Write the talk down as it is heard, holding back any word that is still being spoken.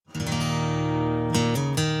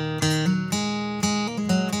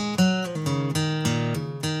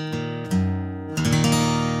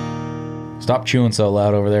Stop chewing so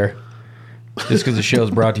loud over there. Just because the show's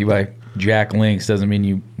brought to you by Jack Links doesn't mean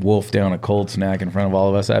you wolf down a cold snack in front of all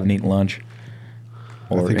of us. I haven't eaten lunch.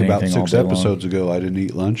 I think about 6 episodes ago, I didn't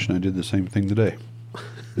eat lunch, and I did the same thing today.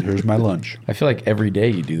 Here's my lunch. I feel like every day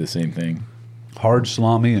you do the same thing. Hard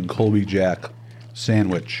salami and Colby Jack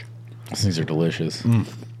sandwich. These things are delicious.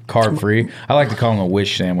 Carb free. I like to call them a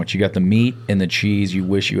wish sandwich. You got the meat and the cheese. You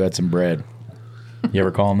wish you had some bread. You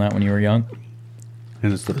ever call them that when you were young?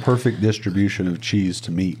 And it's the perfect distribution of cheese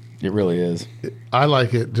to meat. It really is. I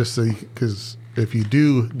like it just because if you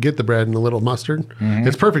do get the bread and a little mustard,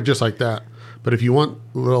 it's perfect just like that. But if you want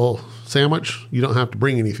a little sandwich, you don't have to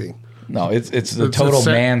bring anything. No, it's the total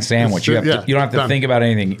man sandwich. You don't have to think about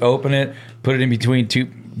anything. You open it, put it in between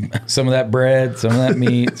some of that bread, some of that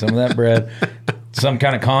meat, some of that bread, some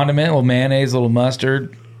kind of condiment, a little mayonnaise, a little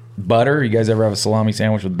mustard, butter. You guys ever have a salami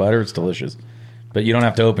sandwich with butter? It's delicious. But you don't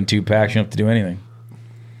have to open 2 packs. You don't have to do anything.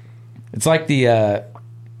 It's like the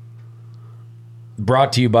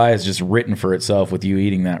brought to you by is just written for itself with you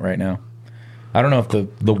eating that right now. I don't know if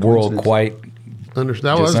the world quite that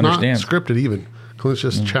was not scripted even. Clint's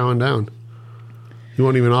just chowing down. He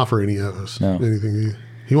won't even offer any of us anything.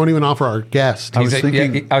 He won't even offer our guest. I was going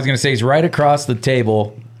to say he's right across the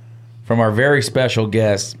table from our very special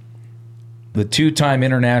guest, the 2-time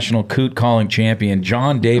international coot calling champion,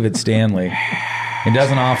 John David Stanley. And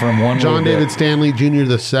doesn't offer him one. John David Stanley Jr.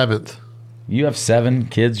 the 7th. You have 7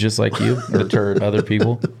 kids just like you, or turd other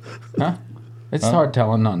people. Huh? It's hard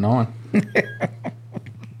telling, not knowing.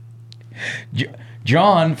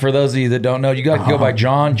 John, for those of you that don't know, you got to go by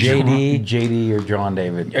John, JD. JD or John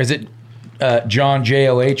David. Is it John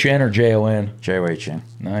John or Jon? John.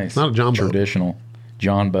 Nice. Not a John boat. Traditional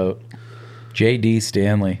John boat. JD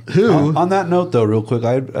Stanley. Who? On that note, though, real quick,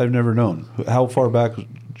 I've never known. How far back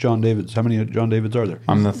John Davids? How many John Davids are there?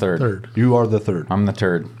 I'm the third. You are the third. I'm the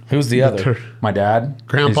turd. Who's the other? My dad.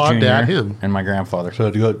 Grandpa, his junior, dad, him. And my grandfather.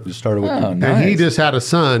 So you started with Oh, And nice. he just had a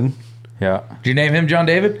son, Yeah. Did you name him John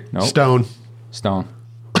David? Nope. Stone. Stone.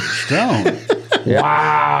 Stone.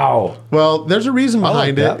 Wow. Well, there's a reason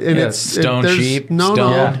behind it. that. And Yeah, it's Stone there's- Sheep, No,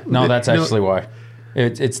 Stone. Yeah. No, that's actually why.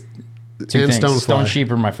 It's two And things. Stone fly.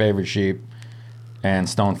 Sheep are my favorite sheep. And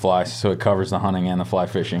stone flies, so it covers the hunting and the fly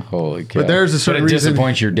fishing. Holy cow. But there's a certain it reason.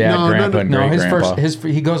 disappoints your dad, grandpa, and No, his great-grandpa.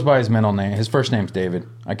 he goes by his middle name. His first name's David.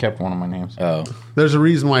 I kept one of my names. Oh, There's a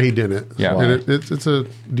reason why he did it. Yeah. And it's a. Do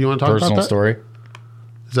you want to talk personal about that? story.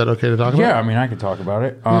 Is that okay to talk about? Yeah, I mean, I could talk about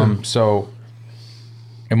it. So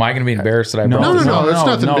Am I going to be embarrassed that I brought No, this no, up? no. It's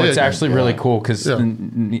nothing big. It's actually really cool because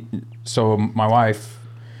Yeah. so my wife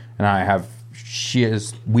and I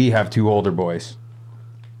we have 2 older boys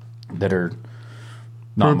that are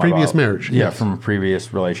not From a my previous biology- marriage, Yeah, yes. from a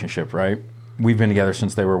previous relationship, right? We've been together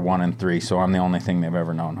since they were 1 and 3, so I'm the only thing they've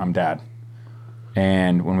ever known. I'm dad.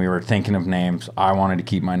 And when we were thinking of names, I wanted to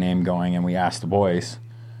keep my name going, and we asked the boys.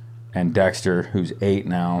 And Dexter, who's 8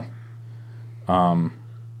 now,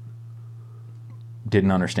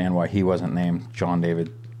 didn't understand why he wasn't named John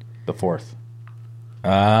David the 4th.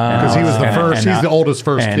 Because he was the first. He's the oldest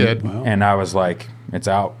first kid. And I was like, it's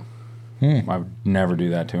out. I would never do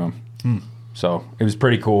that to him. So it was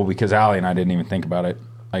pretty cool because Allie and I didn't even think about it.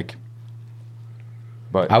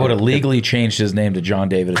 But I would have legally changed his name to John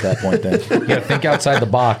David at that point then. You got to think outside the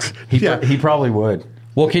box. He probably would.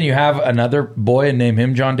 Well, can you have another boy and name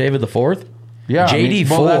him John David the 4th? Yeah,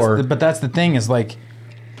 JD4. But that's the thing is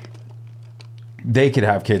they could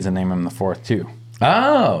have kids and name him the 4th too.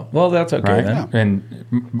 Oh, well, that's okay Right? then.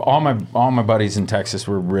 And all my buddies in Texas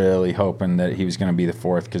were really hoping that he was going to be the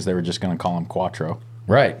 4th because they were just going to call him Quattro.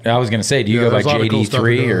 Right. I was going to say, do you Yeah, go by there's a lot of cool stuff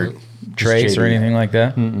JD3 to or do. Trace or JD. anything like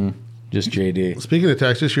that? Mm-mm. Just JD. Speaking of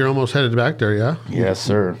Texas, you're almost headed back there, yeah? Yes,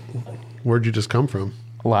 sir. Where'd you just come from?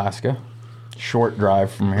 Alaska. Short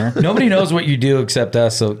drive from here. Nobody knows what you do except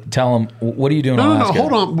us, so tell them, what are you doing in No, Alaska?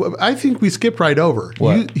 hold on. I think we skipped right over.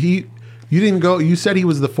 What? You didn't go. You said he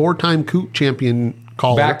was the 4-time coot champion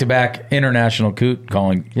caller. Back-to-back international coot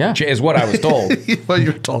calling Yeah. is what I was told. What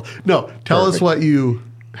you were told. No, tell us Perfect. what you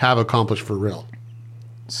have accomplished for real.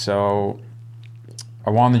 So, I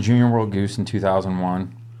won the Junior World Goose in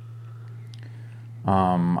 2001.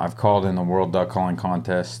 I've called in the World Duck Calling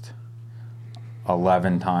Contest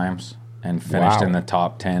 11 times and finished Wow. in the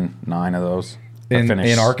top 10, 9 of those. I In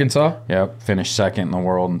finished, Arkansas? Yep, finished second in the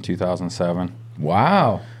world in 2007.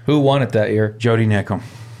 Wow. Who won it that year? Jody Nickum.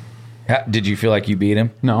 Did you feel like you beat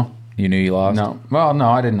him? No, You knew you lost? no. Well, no,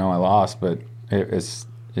 I didn't know I lost, but it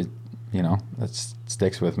that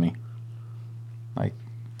sticks with me. Like,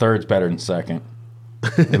 third's better than second.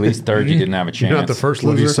 At least third, you didn't have a chance. You're not the first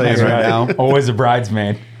What are you loser. saying That's right right. now? Always a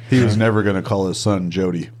bridesmaid. He was never going to call his son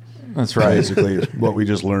Jody. That's right. Basically, what we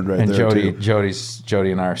just learned right and there.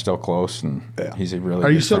 Jody and I are still close, and he's a really.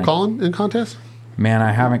 Are you still friend. calling in contests? Man,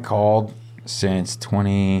 I haven't called since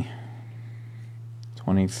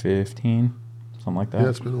 2015, something like that. Yeah,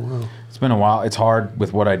 it's been a while. It's been a while. It's hard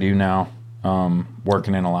with what I do now,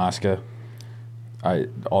 working in Alaska.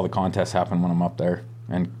 All the contests happen when I'm up there,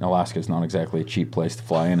 and Alaska is not exactly a cheap place to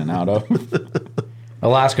fly in and out of.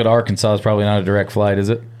 Alaska to Arkansas is probably not a direct flight, is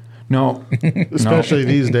it? No. Especially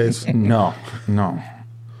these days. No.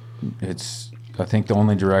 It's, I think the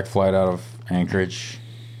only direct flight out of Anchorage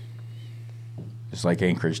is like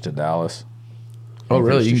Anchorage to Dallas. Oh,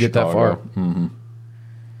 really? You can get that far? Mm-hmm.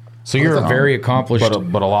 So you're a very accomplished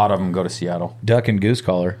but a lot of them go to Seattle. duck and goose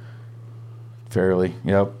caller. Fairly,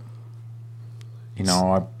 yep. You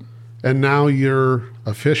know, And now you're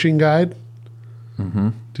a fishing guide? Mm-hmm.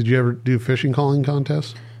 Did you ever do fishing calling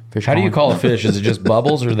contests? How do you call a fish? Is it just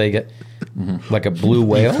bubbles, or they get like a blue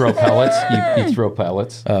whale? You throw pellets. You throw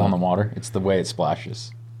pellets on the water. It's the way it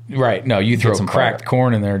splashes. Right. No, you throw some cracked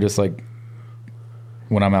corn in there, just like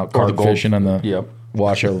when I'm out carp fishing on the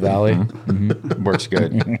Washoe Valley. Mm-hmm. Works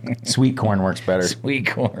good. Sweet corn works better. Sweet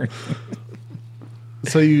corn.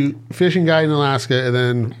 So you fishing guide in Alaska, and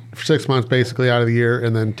then for 6 months basically out of the year,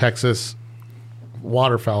 and then Texas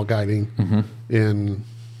waterfowl guiding in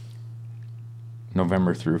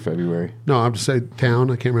November through February. No, I'm just saying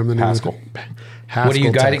town. I can't remember the name. Haskell. Haskell. What are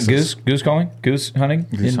you guiding? Texas. Goose calling? Goose hunting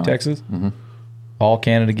in hunting. Texas? Mm-hmm. All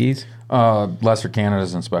Canada geese? Lesser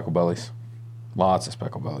Canadas and speckle bellies. Lots of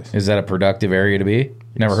speckle bellies. Is that a productive area to be?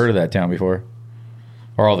 Never heard of that town before.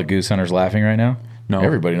 Are all the goose hunters laughing right now? No,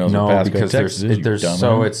 everybody knows what Pasco, because Texas is.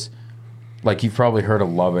 It's like you've probably heard of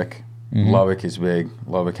Lubbock. Mm-hmm. Lubbock is big.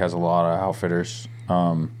 Lubbock has a lot of outfitters.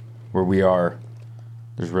 Where we are,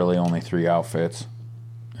 there's really only 3 outfits,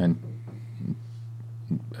 and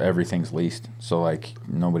everything's leased. So like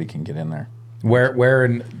nobody can get in there. Where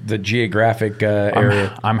in the geographic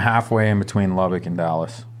area? I'm halfway in between Lubbock and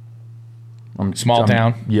Dallas. Small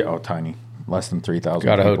town? Yeah, tiny. Less than 3,000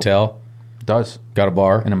 Got a hotel? Does. Got a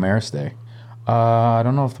bar? And a Maristay. I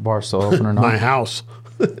don't know if the bar's still open or not. My house.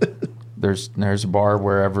 There's a bar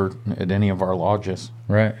wherever at any of our lodges.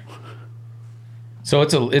 Right. So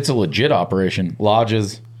it's a legit operation.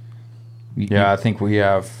 Lodges. Yeah, I think we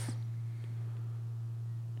have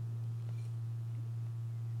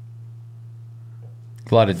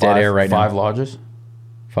a lot of dead air right now. 5 lodges.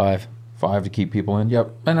 5 to keep people in.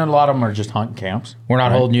 Yep. And a lot of them are just hunting camps. We're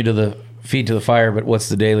not holding you to the feet to the fire, but what's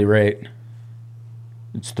the daily rate?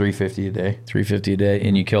 It's $350 a day. $350 a day,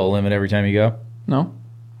 and you kill a limit every time you go? No.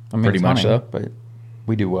 I mean, pretty much so. But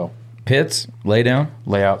we do well. Pits, lay down?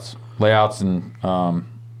 Layouts and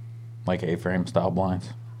like A-frame style blinds.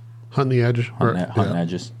 Hunting the edge. Hunting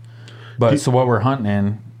edges. But so what we're hunting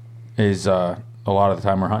in is a lot of the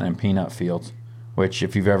time we're hunting in peanut fields, which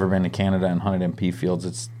if you've ever been to Canada and hunted in pea fields,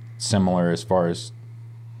 it's similar as far as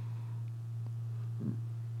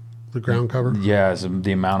the ground cover. Yeah, as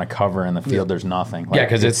the amount of cover in the field. There's nothing. Like,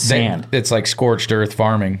 because it's sand. It's like scorched earth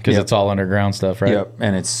farming because it's all underground stuff, right? Yep.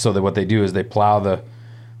 And it's so that what they do is they plow the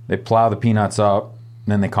peanuts up,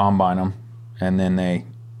 then they combine them, and then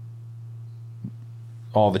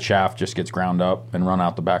all the chaff just gets ground up and run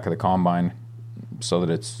out the back of the combine so that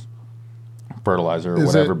it's fertilizer or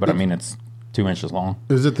whatever. But I mean, it's 2 inches long.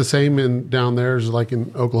 Is it the same down there as like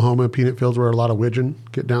in Oklahoma peanut fields where a lot of widgeon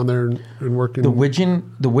get down there and work in? The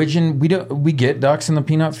widgeon, we get ducks in the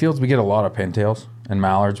peanut fields. We get a lot of pintails and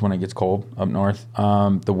mallards when it gets cold up north.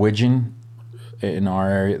 The widgeon in our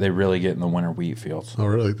area, they really get in the winter wheat fields. Oh,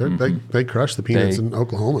 really? They crush the peanuts in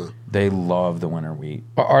Oklahoma. They love the winter wheat.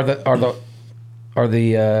 Are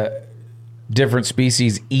the different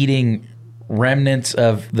species eating remnants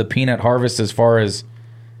of the peanut harvest as far as,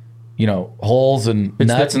 you know, holes and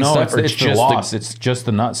nuts and stuff? It's just the loss. It's just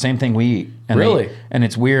the nuts. Same thing we eat. And really? And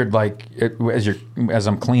it's weird. Like as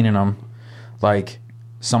I'm cleaning them, like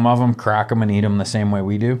some of them crack them and eat them the same way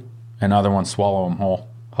we do, and other ones swallow them whole,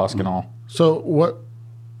 husk and all. So what?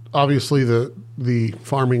 Obviously, the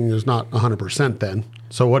farming is not 100% then.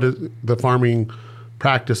 So what is the farming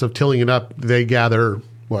practice of tilling it up? They gather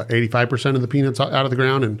what, 85% of the peanuts out of the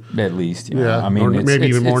ground, and at least, yeah. I mean, or maybe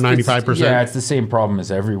even more, 95%. Yeah, it's the same problem as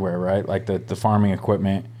everywhere, right? Like the farming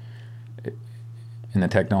equipment and the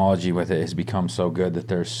technology with it has become so good that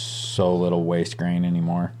there's so little waste grain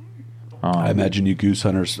anymore. I imagine you goose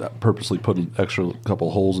hunters purposely put an extra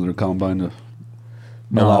couple holes in their combine to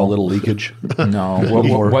allow a little leakage. No,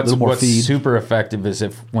 what's super effective is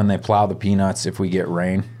when they plow the peanuts. If we get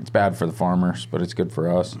rain, it's bad for the farmers, but it's good for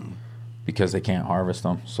us. Because they can't harvest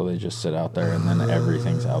them, so they just sit out there, and then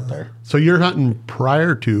everything's out there. So you're hunting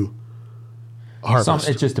prior to harvest?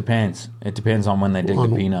 It just depends. It depends on when they dig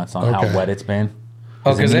the peanuts, on how wet it's been.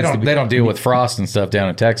 Oh, because they don't deal with frost and stuff down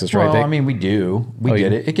in Texas, right? Well, I mean, we do. We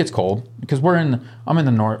get it. It gets cold because I'm in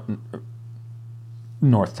the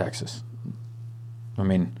North Texas. I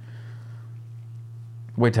mean,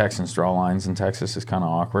 the way Texans draw lines in Texas is kind of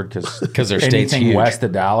awkward because their state's anything huge. west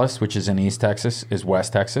of Dallas, which is in East Texas, is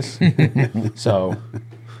West Texas. So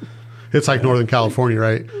it's like Northern California,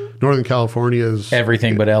 right? Northern California is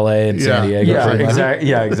everything but LA and San Diego.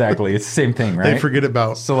 Yeah, exactly. It's the same thing, right? They forget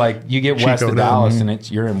about. So like you get west of Dallas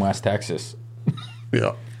and you're in West Texas.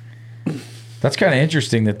 Yeah. That's kind of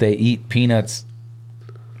interesting that they eat peanuts.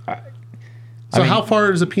 So how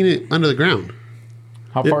far is a peanut under the ground?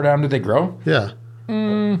 How far down do they grow? Yeah.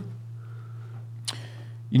 You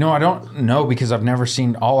know, I don't know because I've never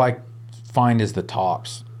seen. All I find is the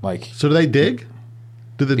tops. Like, so do they dig?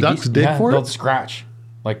 Do the ducks dig for it? They'll scratch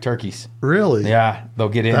like turkeys. Really? Yeah, they'll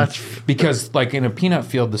get in because, like, in a peanut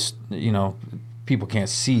field, this people can't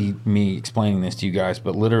see me explaining this to you guys,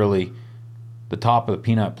 but literally, the top of the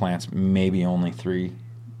peanut plant's maybe only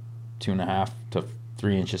 2.5 to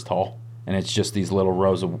 3 inches tall, and it's just these little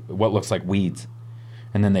rows of what looks like weeds,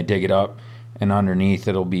 and then they dig it up, and underneath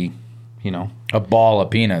it'll be, a ball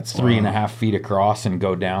of peanuts 3.5 feet across and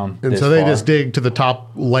go down. And so they just dig to the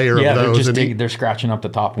top layer of those. They're scratching up the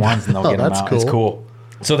top ones and they'll get them out. Cool. It's cool.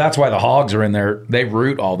 So that's why the hogs are in there. They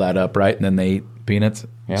root all that up, right? And then they eat peanuts.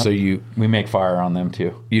 Yeah. So we make fire on them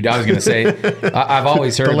too. I was going to say, I've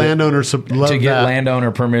always heard the landowners love to get that.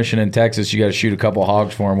 landowner permission in Texas, you got to shoot a couple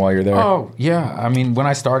hogs for them while you're there. Oh yeah, I mean, when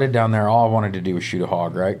I started down there, all I wanted to do was shoot a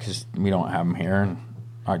hog, right? Because we don't have them here, and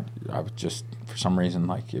I was just, for some reason,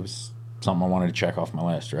 like, it was something I wanted to check off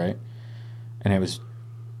my list, right? And it was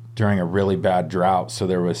during a really bad drought, so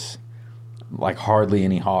there was like hardly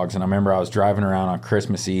any hogs. And I remember I was driving around on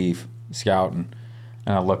Christmas Eve scouting,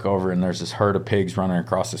 and I look over and there's this herd of pigs running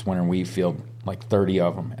across this winter wheat field, like 30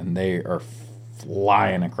 of them, and they are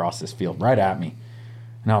flying across this field right at me.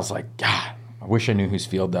 And I was like, God, I wish I knew whose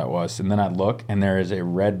field that was. And then I look, and there is a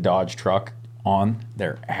red Dodge truck on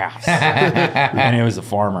their ass. And it was a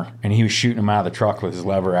farmer, and he was shooting them out of the truck with his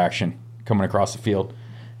lever action coming across the field.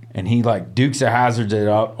 And he like Dukes of Hazzards it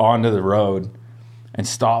up onto the road and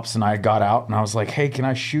stops, and I got out and I was like, hey, can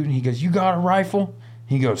I shoot? And he goes, you got a rifle?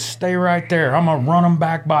 He goes, stay right there, I'm gonna run them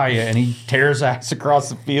back by you. And he tears ass across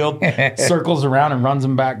the field, circles around and runs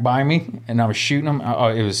them back by me, and I was shooting them.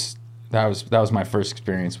 That was my first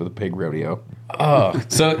experience with a pig rodeo. Oh,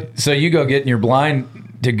 so you go getting your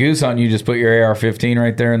blind to goose hunt, you just put your AR-15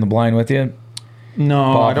 right there in the blind with you?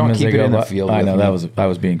 No, I don't keep it in the field. I know, I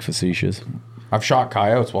was being facetious. I've shot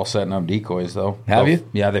coyotes while setting up decoys, though. Have you?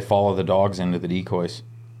 Yeah, they follow the dogs into the decoys.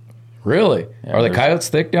 Really? Yeah, are the coyotes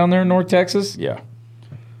thick down there in North Texas? Yeah.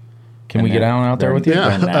 Can we get out there with you?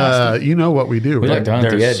 Yeah, you know what we do. We like to hunt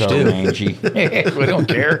the edge, so too. Mangy. We don't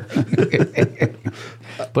care.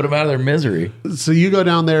 Put them out of their misery. So you go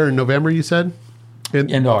down there in November, you said?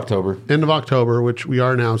 End of October. End of October, which we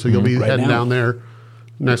are now. So you'll be heading down there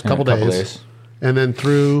next couple days. And then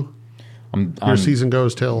through your season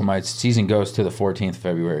goes till? My season goes to the 14th of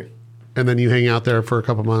February. And then you hang out there for a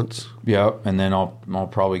couple months? Yeah, and then I'll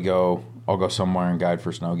probably go somewhere and guide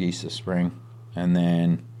for snow geese this spring. And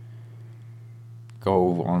then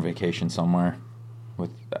go on vacation somewhere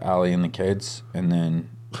with Allie and the kids, and then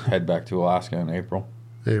head back to Alaska in April.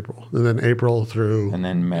 And then April through... And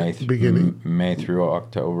then May through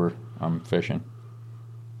October, I'm fishing.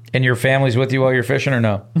 And your family's with you while you're fishing, or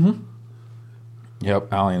no? Mm-hmm.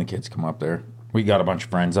 Yep, Allie and the kids come up there. We got a bunch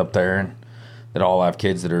of friends up there, and that all have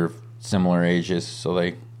kids that are similar ages,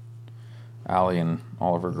 so Allie and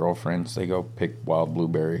all of her girlfriends, they go pick wild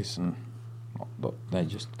blueberries, and they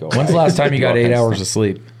just go. When's the last time you got 8 hours of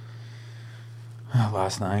sleep?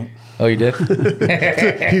 Last night. Oh, you did?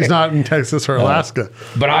 He's not in Texas or Alaska.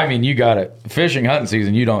 But I mean, you got it. Fishing, hunting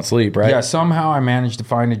season, you don't sleep, right? Yeah, somehow I managed to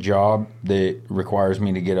find a job that requires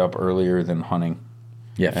me to get up earlier than hunting.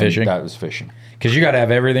 Yeah, fishing? And that was fishing. Because you got to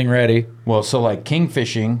have everything ready. Well, so like king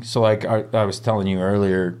fishing, so like I was telling you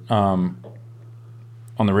earlier, on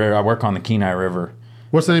the river, I work on the Kenai River.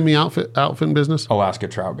 What's the name of the outfitting business? Alaska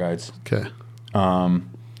Trout Guides. Okay.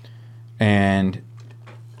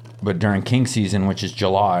 But during king season, which is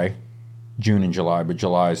June and July, but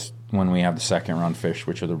July is when we have the second run fish,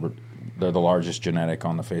 which they're the largest genetic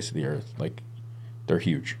on the face of the earth. Like, they're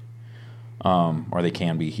huge, or they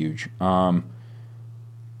can be huge. But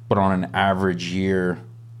on an average year,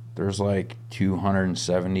 there's like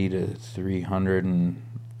 270 to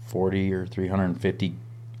 340 or 350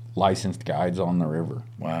 licensed guides on the river.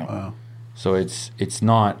 Wow. So it's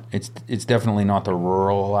definitely not the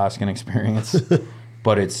rural Alaskan experience,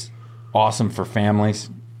 but it's awesome for families,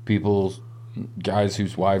 guys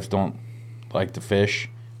whose wives don't like to fish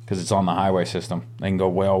because it's on the highway system. They can go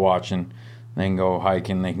whale watching, they can go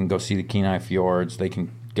hiking, they can go see the Kenai Fjords, they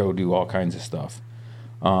can go do all kinds of stuff.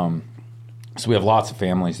 So we have lots of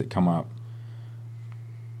families that come up.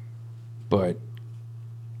 But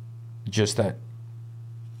just that,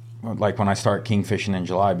 like when I start kingfishing in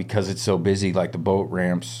July, because it's so busy, like the boat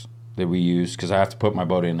ramps that we use, because I have to put my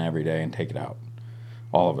boat in every day and take it out.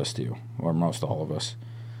 All of us do, or most all of us.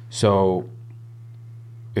 So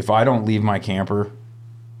if I don't leave my camper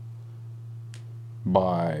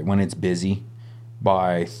when it's busy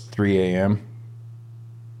by 3 a.m.,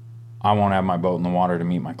 I won't have my boat in the water to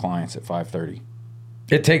meet my clients at 5:30.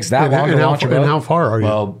 It takes that long to launch a boat? And how far are you?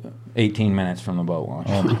 Well, 18 minutes from the boat launch.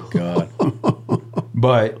 Oh, my God.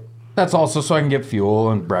 But that's also so I can get fuel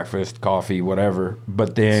and breakfast, coffee, whatever.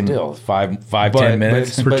 But then... Still, 10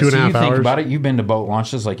 minutes. For 2.5 hours. Think about it. You've been to boat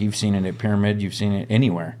launches. Like, you've seen it at Pyramid. You've seen it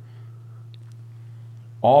anywhere.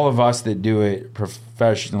 All of us that do it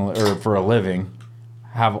professionally or for a living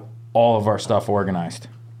have all of our stuff organized.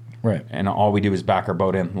 Right. And all we do is back our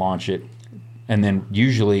boat in, launch it. And then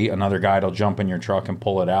usually another guide will jump in your truck and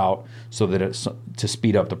pull it out so that it's to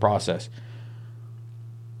speed up the process.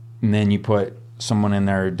 And then you put someone in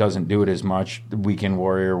there who doesn't do it as much, the weekend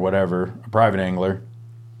warrior, whatever, a private angler.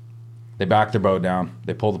 They back their boat down.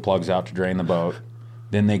 They pull the plugs out to drain the boat.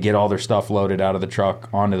 Then they get all their stuff loaded out of the truck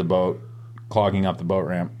onto the boat, clogging up the boat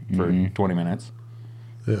ramp for 20 minutes.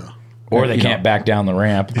 Yeah. Or they can't back down the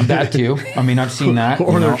ramp. That too. I mean, I've seen that.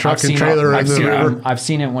 Or their truck and trailer in the river. I've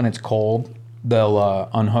seen it when it's cold. They'll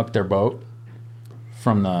unhook their boat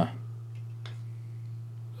from the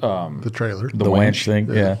trailer. The winch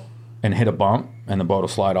thing, yeah. And hit a bump, and the boat will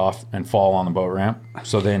slide off and fall on the boat ramp.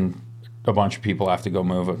 So then a bunch of people have to go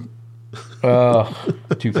move a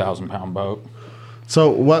 2,000-pound boat. So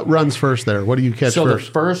what runs first there? What do you catch first? So the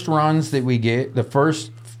first runs that we get, the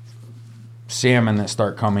first salmon that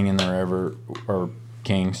start coming in the river are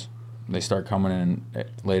kings. They start coming in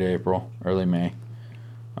late April, early May.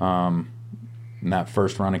 And that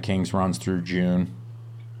first run of kings runs through June.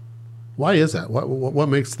 Why is that? What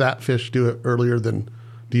makes that fish do it earlier than?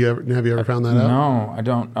 Have you ever found that out? No, I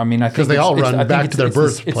don't. I mean, I think because they all run back to their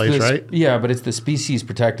birthplace, right? Yeah, but it's the species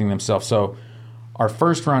protecting themselves. So our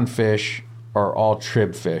first run fish are all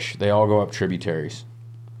trib fish. They all go up tributaries.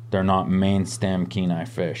 They're not main stem Kenai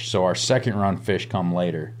fish. So our second run fish come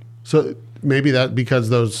later. So maybe that because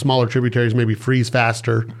those smaller tributaries maybe freeze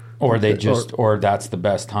faster. Or they or that's the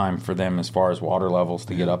best time for them as far as water levels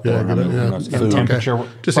to get up there. And temperature. Okay.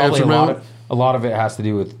 Just probably a lot of it has to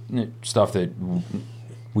do with stuff that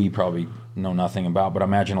we probably know nothing about, but I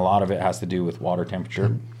imagine a lot of it has to do with water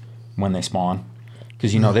temperature when they spawn.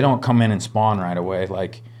 Because, they don't come in and spawn right away.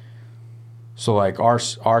 So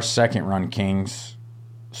our second run kings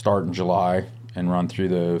start in July and run through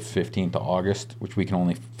the 15th of August, which we can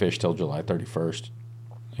only fish till July 31st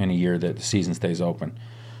in a year that the season stays open.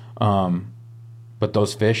 But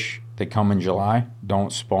those fish, they come in July,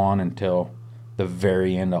 don't spawn until the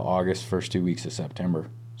very end of August, first 2 weeks of September.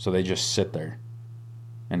 So they just sit there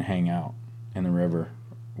and hang out in the river,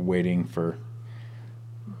 waiting for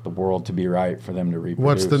the world to be right for them to reproduce.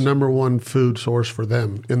 What's the number one food source for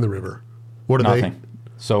them in the river? What are Nothing.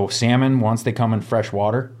 So salmon, once they come in fresh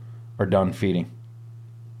water, are done feeding.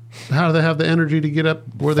 How do they have the energy to get up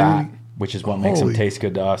where Fat, which is what makes them taste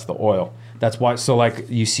good to us, the oil. That's why, so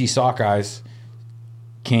you see sockeyes,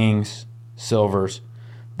 kings, silvers,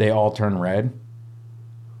 they all turn red.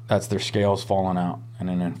 That's their scales falling out and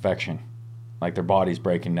an infection. Their body's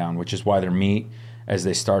breaking down, which is why their meat, as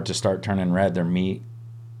they start turning red, their meat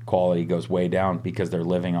quality goes way down because they're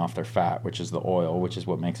living off their fat, which is the oil, which is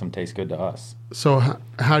what makes them taste good to us. So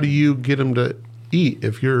how do you get them to eat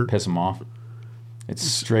if you're... Piss them off. It's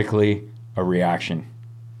strictly a reaction.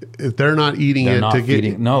 If they're not eating they're it not to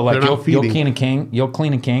feeding. get... No, you'll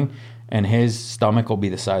clean a king, and his stomach will be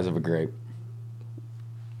the size of a grape.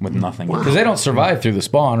 With nothing. Because they don't survive through the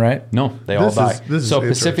spawn, right? No, they all die. So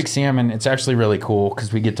Pacific salmon, it's actually really cool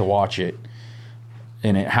because we get to watch it,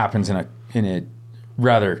 and it happens in a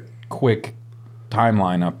rather quick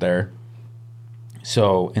timeline up there.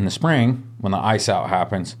 So in the spring, when the ice out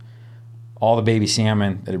happens, all the baby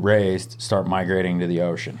salmon that it raised start migrating to the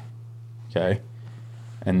ocean. Okay?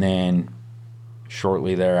 And then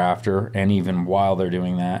shortly thereafter, and even while they're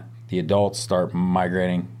doing that, the adults start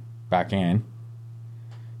migrating back in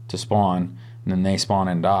to spawn, and then they spawn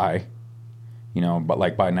and die,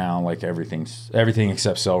 but by now, everything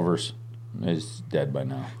except silvers is dead by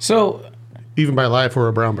now. So even by life or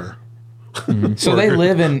a brown bear. So they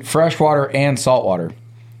live in freshwater and saltwater.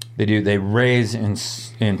 They do. They raise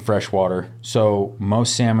in freshwater. So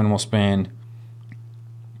most salmon will spend,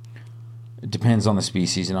 it depends on the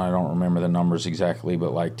species, and I don't remember the numbers exactly,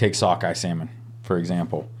 but like take sockeye salmon, for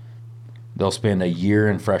example. They'll spend a year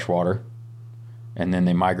in freshwater, and then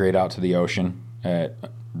they migrate out to the ocean at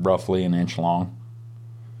roughly an inch long.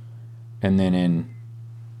 And then in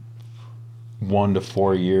 1 to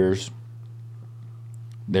 4 years,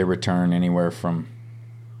 they return anywhere from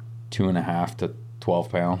 2.5 to 12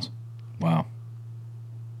 pounds. Wow.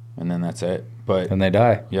 And then that's it. But and they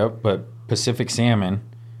die. Yep. But Pacific salmon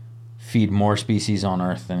feed more species on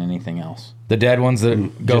Earth than anything else. The dead ones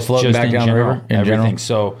that go floating back down the river? In everything.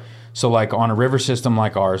 General? So like on a river system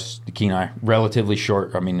like ours, the Kenai, relatively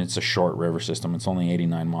short. I mean, it's a short river system. It's only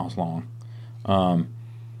 89 miles long.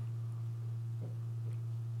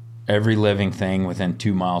 Every living thing within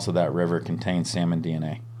 2 miles of that river contains salmon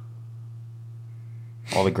DNA.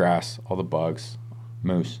 All the grass, all the bugs,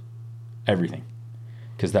 moose, everything.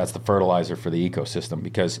 Because that's the fertilizer for the ecosystem.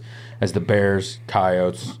 Because as the bears,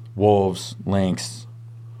 coyotes, wolves, lynx,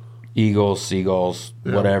 eagles, seagulls,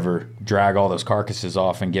 whatever, drag all those carcasses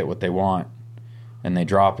off and get what they want, and they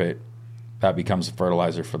drop it, that becomes the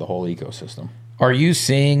fertilizer for the whole ecosystem. Are you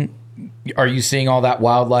seeing all that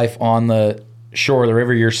wildlife on the shore of the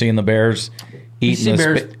river? You're seeing the bears eating. You see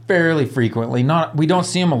bears fairly frequently. We don't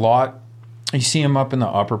see them a lot. You see them up in the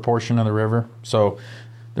upper portion of the river. So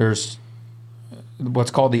there's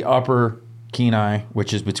what's called the upper Kenai,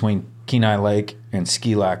 which is between Kenai Lake and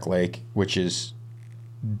Ski Lac Lake, which is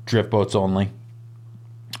drift boats only.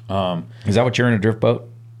 Is that what you're in, a drift boat?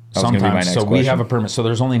 Sometimes. So we have a permit. So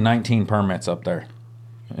there's only 19 permits up there,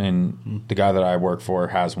 and the guy that I work for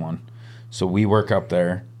has one. So we work up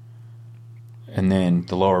there, and then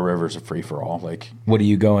the lower rivers are free for all. Like, what are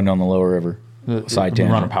you going on the lower river? Side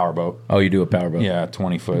tangent. Run a power boat. Oh, you do a power boat? Yeah,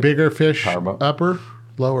 20-foot. Bigger fish, power boat. Upper,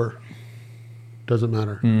 lower, doesn't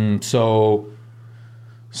matter.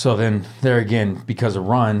 So then there again, because of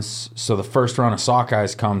runs, so the first run of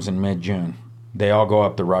sockeyes comes in mid-June. They all go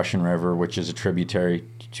up the Russian River, which is a tributary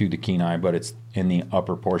to the Kenai, but it's in the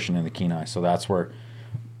upper portion of the Kenai. So that's where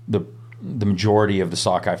the majority of the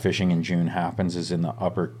sockeye fishing in June happens, is in the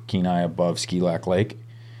upper Kenai above Ski Lac Lake.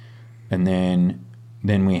 And then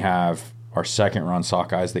we have our second run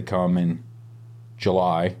sockeyes that come in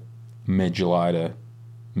July, mid-July to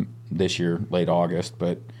this year, late August.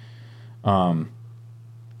 But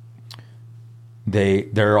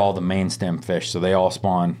they're all the main stem fish, so they all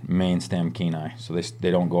spawn main stem Kenai. So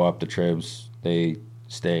they don't go up the tribs. They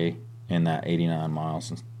stay in that 89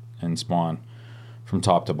 miles and spawn from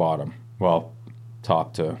top to bottom. Well,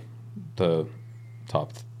 top to the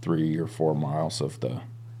top 3 or 4 miles of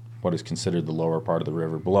what is considered the lower part of the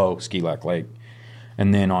river below Ski Lac Lake.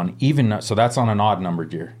 And then so that's on an odd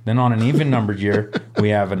numbered year. Then on an even numbered year, we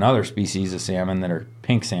have another species of salmon that are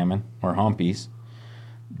pink salmon or humpies.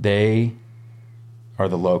 They are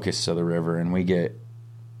the locusts of the river, and we get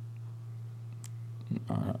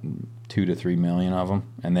 2 to 3 million of them,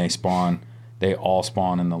 and they all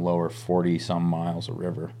spawn in the lower 40 some miles of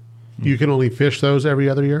river. You can only fish those every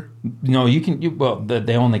other year? No,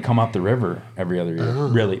 they only come up the river every other year.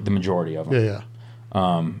 Really, the majority of them. Yeah.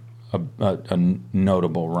 A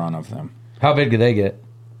notable run of them. How big do they get?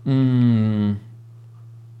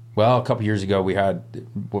 Well, a couple years ago we had,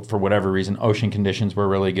 for whatever reason, ocean conditions were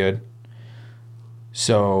really good.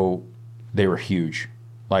 So they were huge.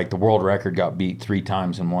 Like the world record got beat 3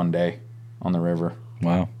 times in one day on the river.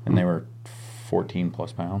 Wow. And they were 14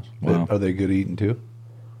 plus pounds. Wow. Are they good eating too?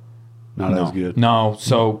 Not as good. No.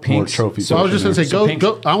 So pinks. More trophies. So I was just going to say,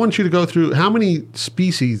 go. I want you to go through how many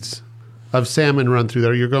species of salmon run through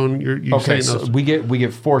there. You're okay. saying So those. we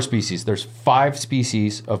get 4 species. There's 5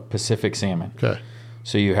 species of Pacific salmon. Okay.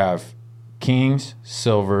 So you have kings,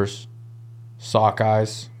 silvers,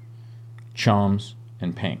 sockeyes, chums,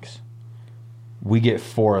 and pinks. We get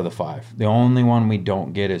 4 of the 5. The only one we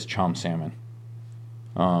don't get is chum salmon,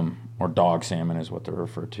 or dog salmon is what they're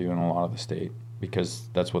referred to in a lot of the state, because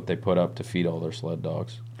that's what they put up to feed all their sled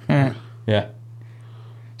dogs. Yeah.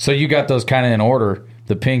 So you got those kind of in order.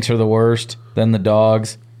 The pinks are the worst, then the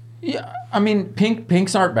dogs. Yeah, I mean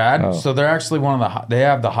pinks aren't bad. Oh. So they're actually they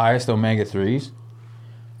have the highest omega-3s,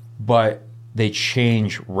 but they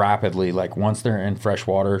change rapidly. Like once they're in fresh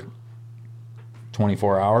water,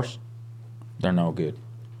 24 hours, they're no good.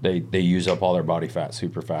 They use up all their body fat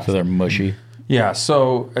super fast. So they're mushy. Yeah,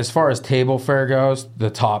 so as far as table fare goes, the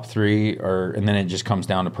top 3 are, and then it just comes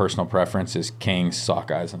down to personal preference, is kings,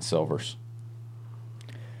 sockeyes, and silvers.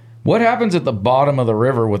 What happens at the bottom of the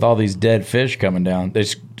river with all these dead fish coming down? They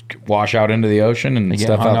just wash out into the ocean and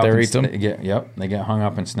stuff out there eats them? They get hung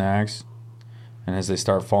up in snags. And as they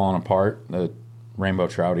start falling apart, the rainbow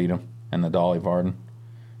trout eat them, and the Dolly Varden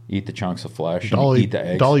eat the chunks of flesh and eat the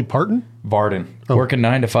eggs. Dolly Parton? Varden. Working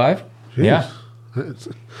 9 to 5? Jeez. Yeah.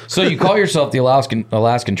 So you call yourself the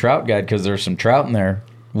Alaskan trout guide because there's some trout in there.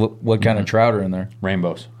 What kind of trout are in there?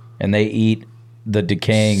 Rainbows. And they eat the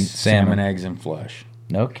decaying salmon. Eggs, and flesh.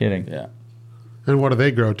 No kidding. Yeah. And what do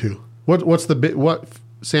they grow to? What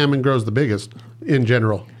salmon grows the biggest in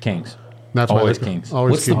general? Kings. That's always kings.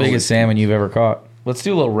 Always What's the biggest salmon you've ever caught? Let's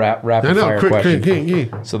do a little rapid fire question.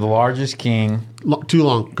 Quick. So the largest king. Too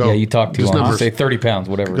long. Go. Yeah, you talk too Just long. numbers. Say 30 pounds,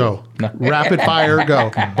 whatever. Go. No. Rapid fire.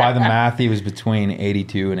 Go. By the math, he was between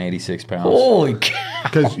 82 and 86 pounds. Holy cow.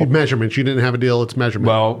 Because measurements. You didn't have a deal. It's measurement.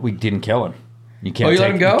 Well, we didn't kill him. You can't. You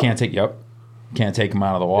let him go? You can't take. Yep. Can't take him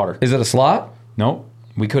out of the water. Is it a slot? Nope.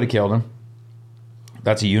 We could have killed him.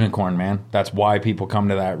 That's a unicorn, man. That's why people come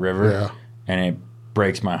to that river. Yeah. And it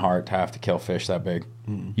breaks my heart to have to kill fish that big.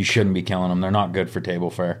 You shouldn't be killing them. They're not good for table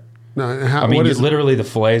fare. no, I mean, literally the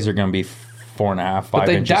fillets are going to be 4.5, 5 But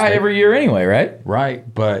they inches die thick. every year anyway, right?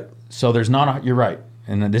 Right, but so there's not. You're right,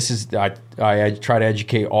 and this is I try to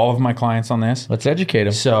educate all of my clients on this. Let's educate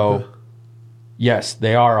them. So, yes,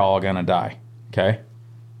 they are all gonna die. Okay.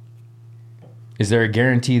 Is there a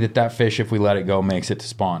guarantee that fish, if we let it go, makes it to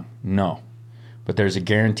spawn? No, but there's a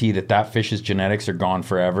guarantee that fish's genetics are gone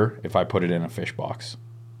forever if I put it in a fish box.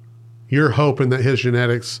 You're hoping that his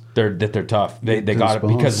genetics. They're tough. They got it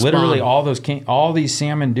because literally all these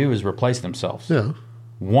salmon do is replace themselves. Yeah.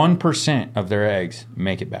 1% of their eggs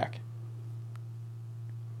make it back.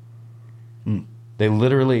 They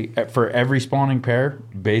literally, for every spawning pair,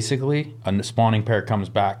 basically, a spawning pair comes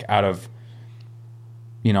back out of,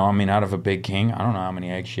 out of a big king. I don't know how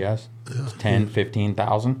many eggs she has. 10,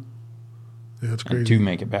 15,000. Yeah, that's crazy. And 2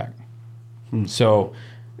 make it back. So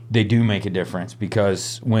they do make a difference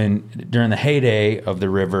because during the heyday of the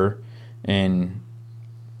river in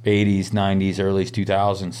 80s, 90s, early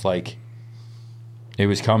 2000s, like it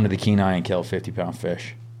was come to the Kenai and kill a 50-pound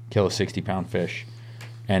fish, kill a 60-pound fish.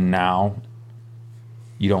 And now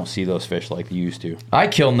you don't see those fish like you used to. I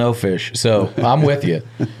kill no fish, so I'm with you.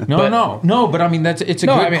 No, but I mean, it's a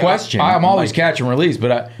good question. I'm always catch and release,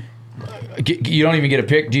 but you don't even get a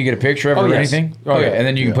pic. Do you get a picture of it or anything? Okay, and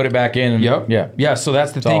then you can put it back in. And, Yeah. So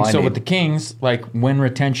that's the thing. So with the kings, like when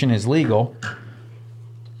retention is legal,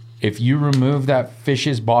 if you remove that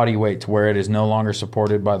fish's body weight to where it is no longer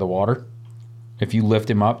supported by the water, if you lift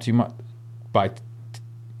him up too much by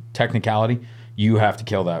technicality, you have to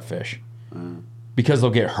kill that fish because they'll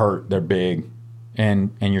get hurt. They're big,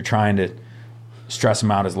 and you're trying to stress them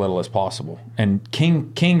out as little as possible. And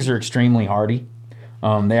kings are extremely hardy.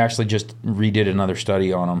 They actually just redid another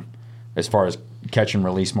study on them as far as catch and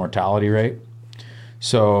release mortality rate.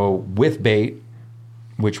 So with bait,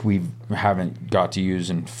 which we haven't got to use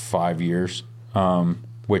in 5 years,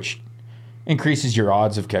 which increases your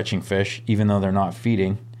odds of catching fish, even though they're not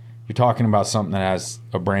feeding. You're talking about something that has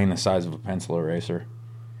a brain the size of a pencil eraser.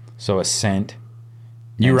 So a scent.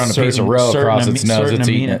 You run a piece of rope across its nose, it's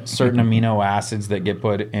eating it. Certain amino acids that get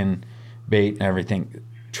put in bait and everything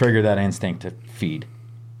trigger that instinct to feed.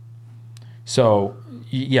 So,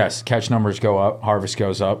 yes, catch numbers go up, harvest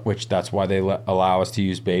goes up, which that's why they allow us to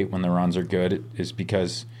use bait when the runs are good, is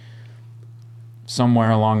because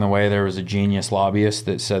somewhere along the way there was a genius lobbyist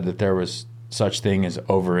that said that there was such thing as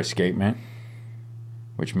over-escapement,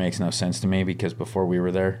 which makes no sense to me because before we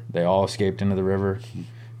were there, they all escaped into the river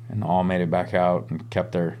and all made it back out and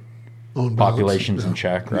kept their Own populations balance. in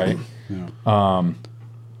check, right? Yeah.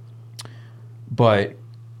 But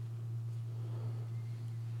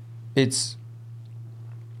it's,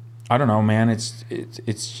 I don't know, man.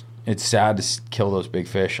 It's sad to kill those big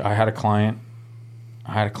fish. I had a client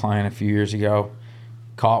a few years ago,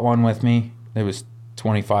 caught one with me. It was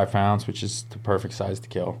 25 pounds, which is the perfect size to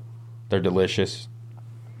kill. They're delicious.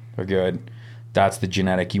 They're good. That's the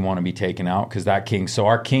genetic you want to be taken out because that king. So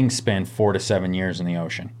our kings spend 4 to 7 years in the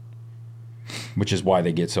ocean, which is why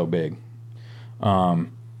they get so big.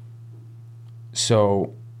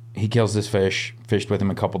 So he kills this fish, fished with him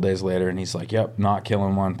a couple days later, and he's like, yep, not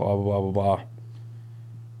killing one, blah, blah, blah, blah, blah.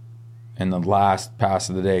 And the last pass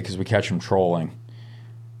of the day, because we catch him trolling,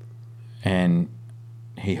 and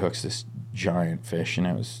he hooks this giant fish, and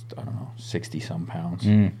it was, 60-some pounds.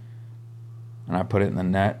 And I put it in the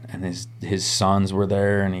net, and his sons were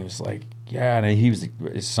there, and he was like, yeah, and he was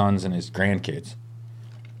his sons and his grandkids.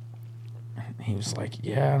 He was like,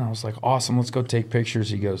 yeah, and I was like, awesome, let's go take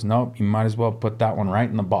pictures. He goes, nope, you might as well put that one right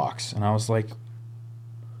in the box. And I was like,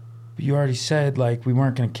 but you already said, like, we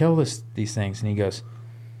weren't going to kill these things. And he goes,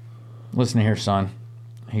 listen here, son.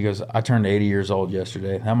 He goes, I turned 80 years old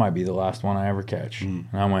yesterday. That might be the last one I ever catch. And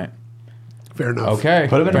I went, Fair enough. Okay,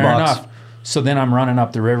 put him in fair a box. enough. So then I'm running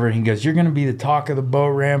up the river, and he goes, "You're going to be the talk of the boat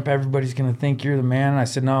ramp. Everybody's going to think you're the man." And I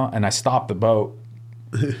said, "No." And I stopped the boat,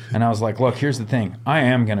 and I was like, "Look, here's the thing. I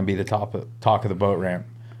am going to be the talk of the boat ramp,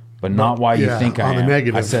 but not why you think I am."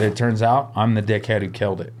 Negative. I said, "It turns out I'm the dickhead who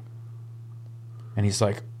killed it." And he's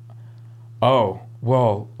like, "Oh,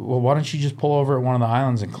 well, why don't you just pull over at one of the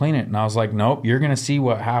islands and clean it?" And I was like, "Nope, you're going to see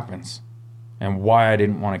what happens and why I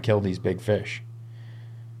didn't want to kill these big fish."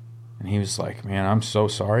 And he was like, "Man, I'm so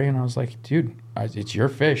sorry." And I was like, "Dude, it's your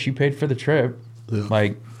fish. You paid for the trip." Yeah.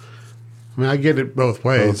 Like, I mean, I get it both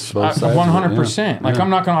ways. 100%. Like, I'm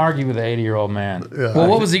not going to argue with an 80-year-old man. Yeah. Well,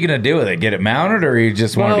 what was he going to do with it? Get it mounted, or he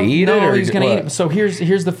just wanted to eat it? Or he's going to eat it. So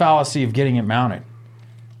here's the fallacy of getting it mounted.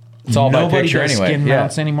 It's all by Nobody picture does anyway. skin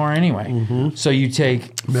mounts anymore anyway. Mm-hmm. So you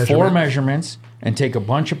take 4 measurements and take a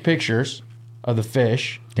bunch of pictures of the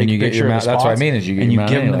fish. And you get your mount. That's what I mean. Is you get and your you mount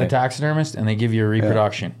give them to anyway. the taxidermist, and they give you a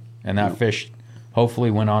reproduction. And that fish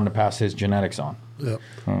hopefully went on to pass his genetics on. Yep.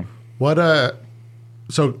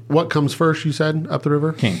 So what comes first, you said, up the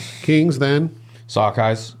river? Kings, then?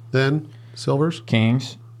 Sockeyes. Then silvers?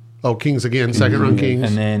 Kings. Oh, kings again. Second run kings.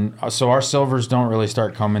 And then, so our silvers don't really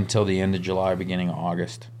start coming till the end of July, beginning of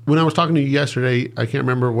August. When I was talking to you yesterday, I can't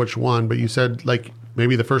remember which one, but you said like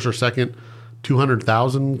maybe the first or second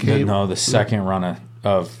 200,000 came. No, the second run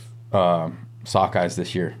of sockeyes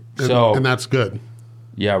this year. And that's good.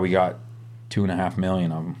 Yeah, we got 2.5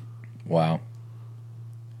 million of them. Wow.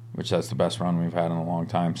 Which that's the best run we've had in a long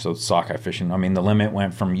time. So sockeye fishing, I mean, the limit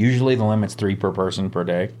went from, usually the limit's 3 per person per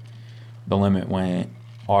day. The limit went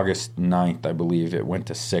August 9th, I believe. It went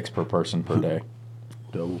to 6 per person per day.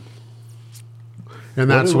 Double.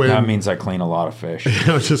 And that's when That means I clean a lot of fish.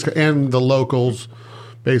 and the locals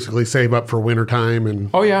basically save up for wintertime and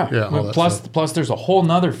Oh yeah. all that plus stuff. plus there's a whole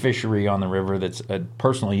nother fishery on the river that's a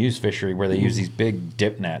personal use fishery where they use these big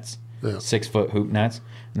dip nets, 6-foot hoop nets,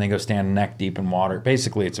 and they go stand neck deep in water.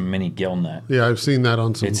 Basically, it's a mini gill net. Yeah, I've seen that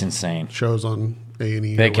on some It's insane. shows on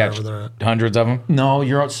A&E. They or catch wherever they're at. hundreds of them.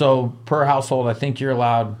 No, so per household, I think you're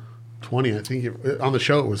allowed 20, I think. On the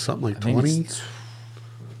show, it was something like 20.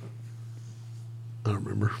 I don't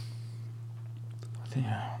remember.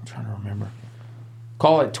 I'm trying to remember.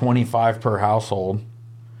 Call it 25 per household,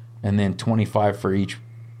 and then 25 for each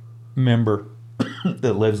member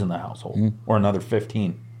that lives in the household, or another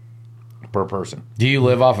 15 per person. Do you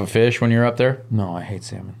live off of fish when you're up there? No, I hate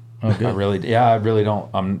salmon. Oh, good. I really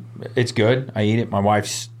don't. It's good. I eat it. My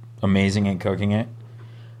wife's amazing at cooking it.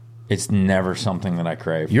 It's never something that I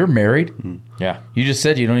crave. You're married. Yeah. You just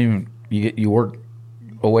said you don't even you work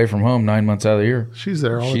away from home 9 months out of the year. She's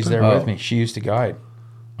there all the time. She's there with me. She used to guide.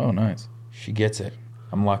 Oh, nice. She gets it.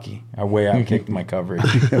 I'm lucky. I way outkicked my coverage.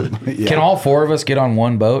 Can all 4 of us get on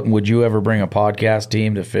one boat? And would you ever bring a podcast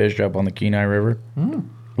team to fish up on the Kenai River?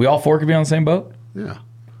 We all 4 could be on the same boat? Yeah.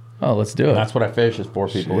 Oh, let's do it. That's what I fish is 4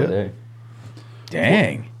 people a day.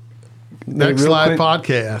 Dang. Next real live quick,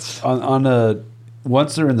 podcast. On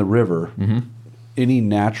once they're in the river, any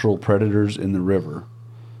natural predators in the river?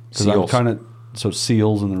 Because I'm Seals. kind of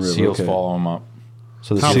seals in the river. Seals okay. follow them up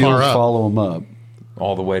So the How seals far up? follow them up.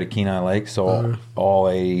 all the way to Kenai Lake. So all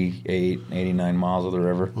 89 miles of the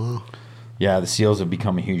river. Wow. Yeah, the seals have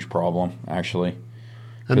become a huge problem, actually.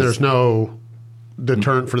 And there's no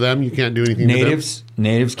deterrent for them. You can't do anything.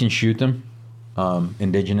 Natives can shoot them.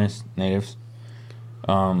 Indigenous natives.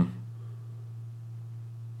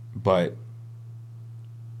 But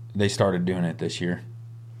they started doing it this year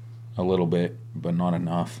a little bit, but not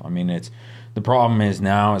enough. I mean, the problem is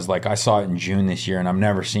now is like I saw it in June this year, and I've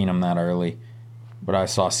never seen them that early, but I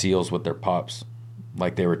saw seals with their pups,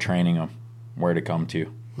 like they were training them where to come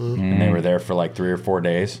to, and they were there for like 3 or 4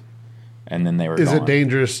 days, and then they were. Is gone. it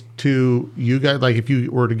dangerous to you guys? Like if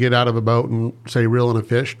you were to get out of a boat and say reeling a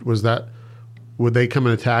fish, would they come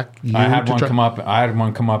and attack you? I had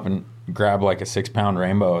one come up and grab like a 6-pound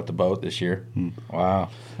rainbow at the boat this year. Wow.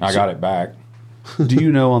 I got it back. Do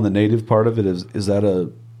you know on the native part of it is it a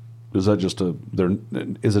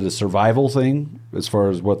survival thing as far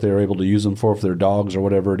as what they're able to use them for if they're dogs or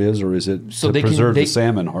whatever it is, or is it to preserve the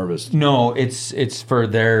salmon harvest? No, it's for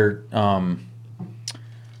their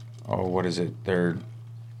what is it? Their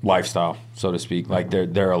lifestyle, so to speak. Like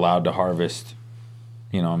they're allowed to harvest.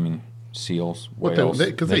 Seals, whales.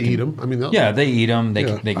 Because they eat them. I mean, they eat them. They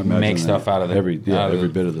can make stuff out of the every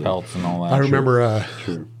bit of the pelts and all that. I remember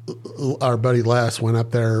our buddy Les went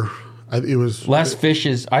up there. It was Les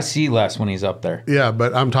fishes. I see Les when he's up there. Yeah,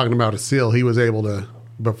 but I'm talking about a seal. He was able to,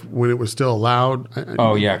 when it was still allowed.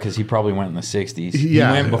 Oh yeah, because he probably went in the 60s. Yeah.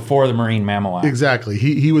 He went before the Marine Mammal Act. Exactly.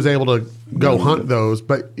 He was able to go hunt those,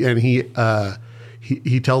 and he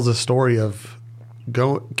tells a story of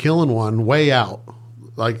killing one way out,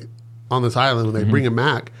 like on this island when they bring him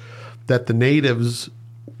back, that the natives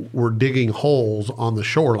were digging holes on the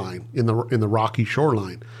shoreline, in the rocky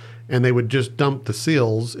shoreline, and they would just dump the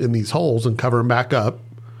seals in these holes and cover them back up.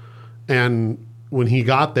 And when he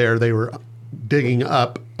got there, they were digging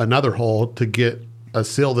up another hole to get a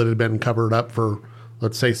seal that had been covered up for,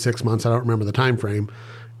 let's say, 6 months. I don't remember the time frame.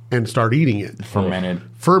 And start eating it.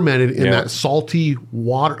 Fermented in that salty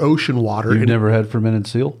water, ocean water. You've never had fermented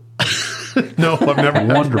seal? No, I've never.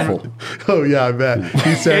 Wonderful. Oh yeah, I bet.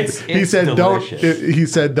 He said delicious. he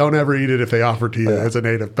said don't ever eat it if they offer to you as a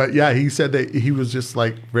native. But yeah, he said that he was just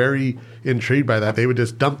like very intrigued by that. They would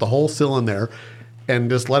just dump the whole seal in there and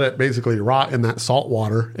just let it basically rot in that salt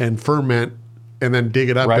water and ferment, and then dig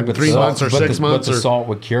it up in 3 months or 6 months. But the salt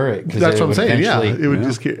would cure it. That's what I'm saying. Yeah, it would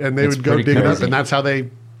just, and they would go dig it up, and that's how they.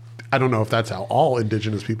 I don't know if that's how all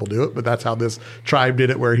indigenous people do it, but that's how this tribe did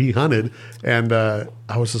it where he hunted. And I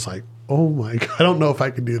was just like, oh my God, I don't know if I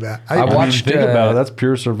could do that. I watched. Think about it. That's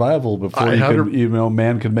pure survival. Before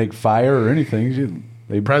man could make fire or anything.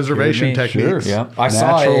 Preservation techniques. Sure. Yeah, I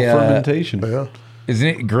saw fermentation. Yeah. Isn't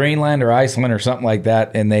it Greenland or Iceland or something like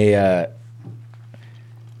that? And they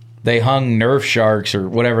hung nerf sharks or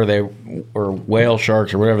whatever or whale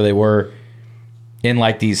sharks or whatever they were in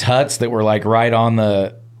like these huts that were like right on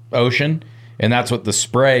the ocean, and that's what the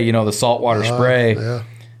spray, the saltwater spray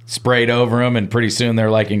sprayed over them, and pretty soon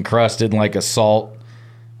they're like encrusted in like a salt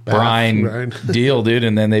brine deal, dude,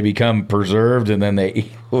 and then they become preserved, and then they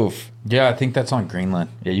eat. Oof. Yeah, I think that's on Greenland.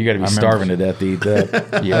 Yeah, you got to be starving to death to eat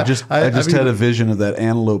that. Yeah, I just had a vision of that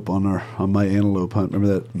antelope on my antelope hunt.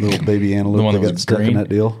 Remember that little baby antelope that got stuck in that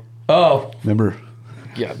deal? Oh, remember?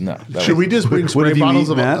 Yeah, no. Should we just bring spray bottles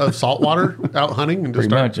of salt water out hunting and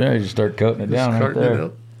just you just start coating it down right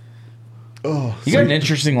there. Oh, you got an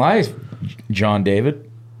interesting life, John David.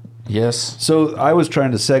 Yes. So I was trying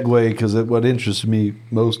to segue because what interests me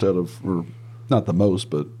most or not the most,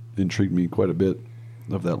 but intrigued me quite a bit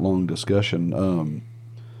of that long discussion.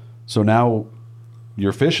 So now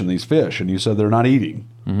you're fishing these fish, and you said they're not eating.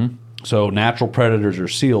 Mm-hmm. So natural predators are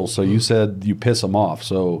seals. So you said you piss them off.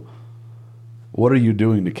 So what are you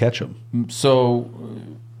doing to catch them? So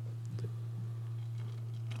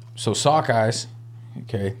sockeyes.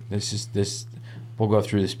 Okay, this. We'll go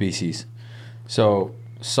through the species. So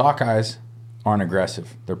sockeyes aren't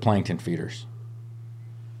aggressive; they're plankton feeders.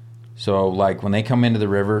 So, like when they come into the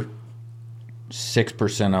river,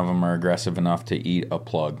 6% of them are aggressive enough to eat a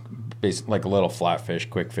plug, basically like a little flatfish,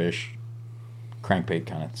 quick fish, crankbait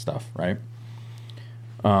kind of stuff, right?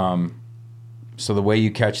 So the way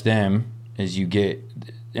you catch them is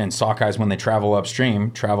and sockeyes when they travel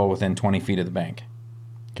upstream travel within 20 feet of the bank.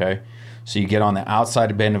 Okay. So you get on the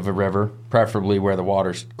outside bend of a river, preferably where the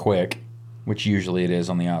water's quick, which usually it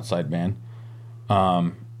is on the outside bend,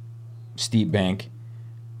 steep bank,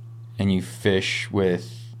 and you fish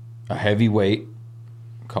with a heavy weight,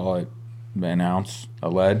 call it an ounce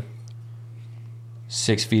of lead,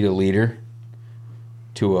 6 feet a leader,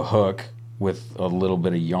 to a hook with a little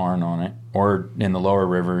bit of yarn on it, or in the lower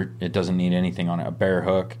river, it doesn't need anything on it, a bare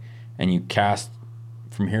hook, and you cast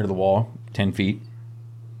from here to the wall, 10 feet,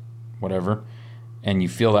 whatever, and you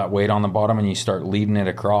feel that weight on the bottom, and you start leading it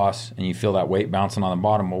across, and you feel that weight bouncing on the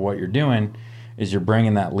bottom. Well, what you're doing is you're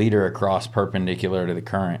bringing that leader across perpendicular to the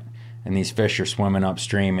current, and these fish are swimming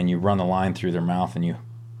upstream, and you run the line through their mouth, and you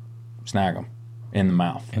snag them in the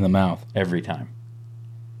mouth. In the mouth. Every time.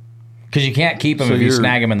 Because you can't keep them if you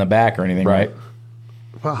snag them in the back or anything, right?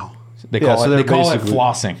 Wow. They call it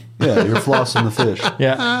flossing. Yeah, you're flossing the fish.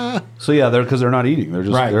 Yeah. So yeah, because they're not eating. They're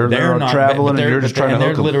just they're not traveling, and you're just trying to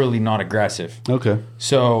hook them. They're literally not aggressive. Okay.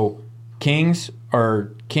 So kings,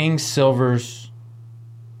 silvers,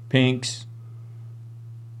 pinks,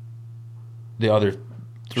 the other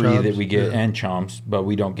three chubs, that we get, and chums, but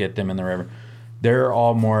we don't get them in the river. They're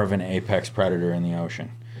all more of an apex predator in the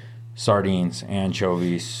ocean. Sardines,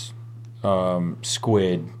 anchovies,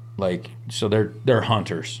 squid, so they're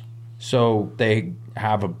hunters. So they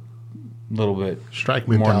have a little bit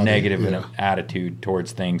more negative attitude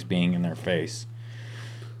towards things being in their face.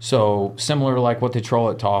 So similar to like what they troll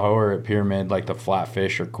at Tahoe or at Pyramid, like the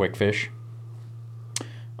flatfish or quickfish.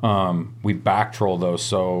 We back troll those.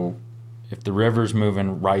 So if the river's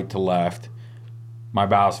moving right to left, my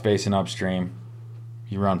bow's facing upstream,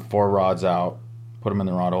 you run 4 rods out, put them in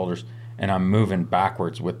the rod holders, and I'm moving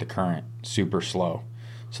backwards with the current, super slow.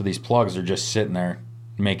 So these plugs are just sitting there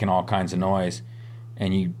making all kinds of noise,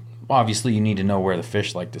 and you need to know where the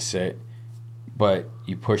fish like to sit, but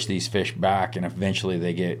you push these fish back, and eventually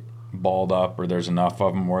they get balled up, or there's enough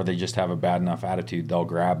of them, or they just have a bad enough attitude, they'll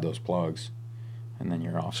grab those plugs, and then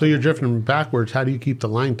you're off. So you're drifting backwards. How do you keep the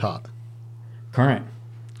line taut?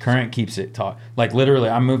 Current keeps it taut. Like literally,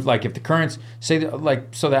 I move like if the currents so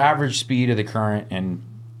the average speed of the current in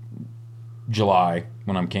July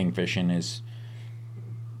when I'm king fishing is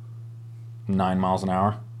 9 miles an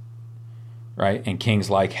hour, right? And king's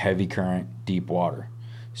like heavy current, deep water.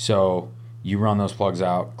 So you run those plugs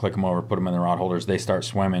out, click them over, put them in the rod holders. They start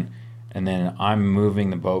swimming, and then I'm moving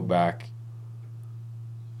the boat back.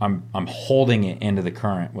 I'm holding it into the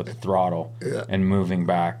current with the throttle and moving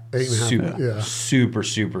back super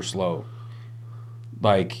slow.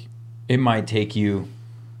 Like it might take you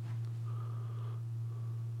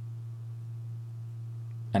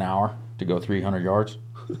an hour to go 300 yards.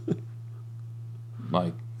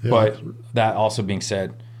 But that also being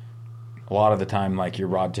said, a lot of the time, like you're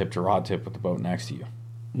rod tip to rod tip with the boat next to you,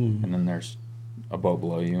 and then there's a boat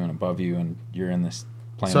below you and above you, and you're in this.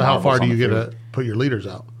 So how far do you get to put your leaders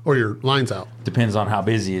out or your lines out? Depends on how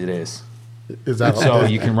busy it is. Is that so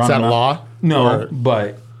you can run? Is that law? No,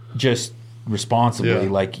 but just responsibly.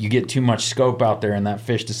 Yeah. Like you get too much scope out there, and that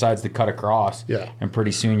fish decides to cut across. Yeah, and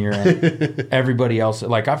pretty soon you're in. Everybody else,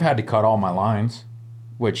 like I've had to cut all my lines,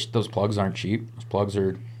 which those plugs aren't cheap. Those plugs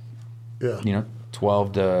are,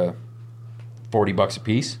 $12 to $40 a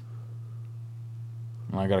piece.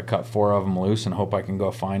 And I got to cut 4 of them loose and hope I can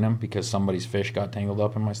go find them because somebody's fish got tangled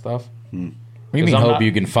up in my stuff. What do you mean hope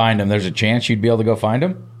you can find them? There's a chance you'd be able to go find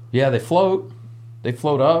them? Yeah, they float. They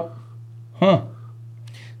float up. Huh.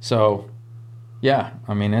 So, yeah,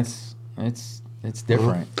 I mean, it's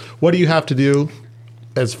different. What do you have to do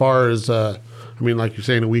as far as, like you're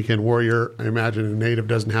saying, a weekend warrior, I imagine a native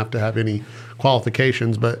doesn't have to have any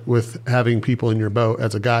qualifications, but with having people in your boat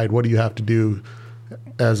as a guide, what do you have to do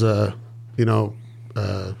as a,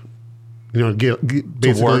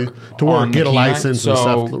 basically to work, get a license and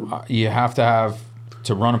stuff. You have to have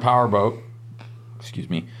to run a power boat. Excuse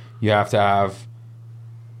me. You have to have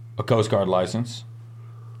a Coast Guard license,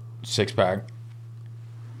 6-pack.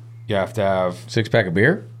 You have to have 6-pack of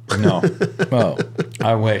beer. No. Oh,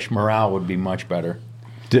 I wish morale would be much better.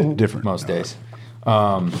 Different most days.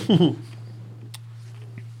 Then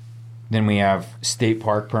we have state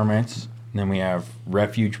park permits. Then we have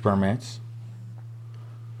refuge permits.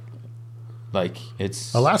 Like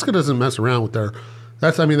it's Alaska doesn't mess around with their.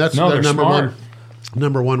 That's their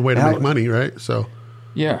number one way to make money, right? So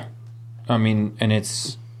yeah, and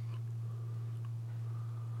it's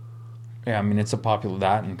it's a popular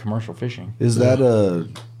that and commercial fishing. Is that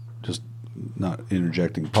just not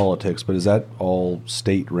interjecting politics, but is that all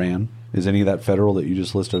state ran? Is any of that federal that you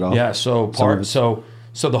just listed off? Yeah. So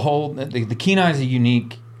the whole the Kenai is a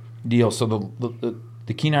unique deal. So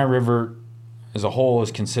the Kenai River as a whole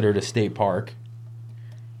is considered a state park,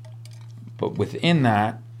 but within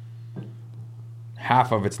that,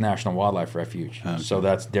 half of it's National Wildlife Refuge. Okay. So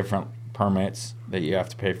that's different permits that you have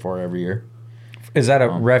to pay for every year. Is that a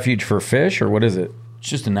refuge for fish, or what is it? It's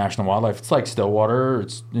just a national wildlife. It's like Stillwater.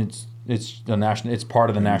 It's a national. It's part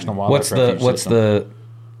of the National Wildlife Refuge system.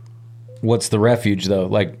 What's the refuge though?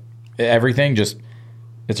 Like everything, just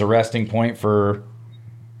it's a resting point for.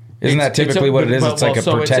 Isn't that typically what it is? It's like a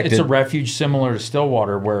protected. It's a refuge similar to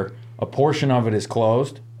Stillwater, where a portion of it is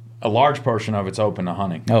closed, a large portion of it's open to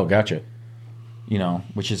hunting. Oh, gotcha.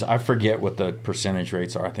 Which is I forget what the percentage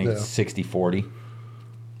rates are. I think it's 60-40.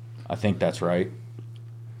 I think that's right.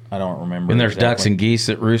 I don't remember. And there's ducks and geese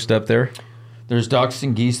that roost up there? There's ducks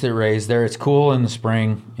and geese that raise there. It's cool in the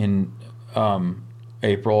spring, in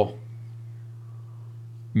April,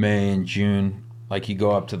 May, and June. Like you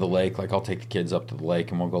go up to the lake, like I'll take the kids up to the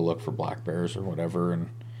lake and we'll go look for black bears or whatever. And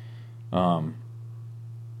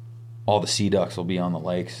all the sea ducks will be on the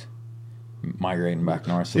lakes migrating back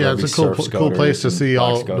north. So it's a cool place to see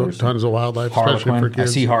all tons of wildlife, especially for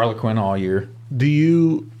kids. I see harlequin all year. Do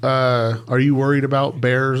you are you worried about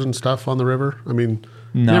bears and stuff on the river? I mean,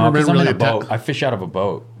 no, because I'm in a boat. I fish out of a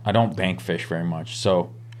boat. I don't bank fish very much,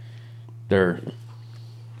 so they're.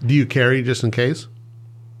 Do you carry just in case?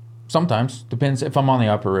 Sometimes depends. If I'm on the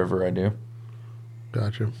upper river, I do.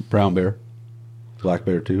 Gotcha. Brown bear, black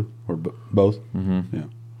bear too, or both. Mm-hmm. Yeah.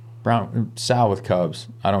 Brown sow with cubs.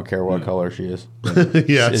 I don't care what color she is.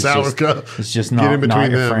 Sow with cubs. It's just not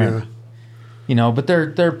your friend. Yeah. But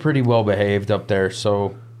they're pretty well behaved up there.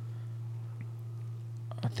 So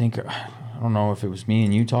I think I don't know if it was me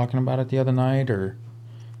and you talking about it the other night, or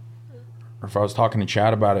if I was talking to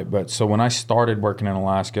Chad about it. But so when I started working in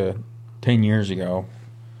Alaska 10 years ago,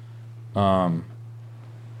 that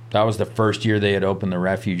was the first year they had opened the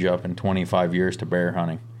refuge up in 25 years to bear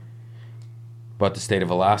hunting. But the state of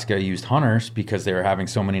Alaska used hunters because they were having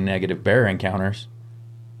so many negative bear encounters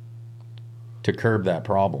to curb that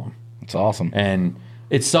problem. It's awesome. And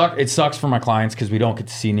it sucks for my clients because we don't get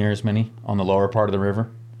to see near as many on the lower part of the river.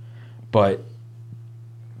 But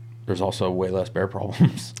there's also way less bear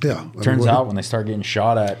problems. Yeah. Turns out when they start getting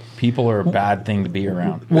shot at, people are a bad thing to be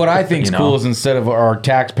around. What I think is cool is instead of our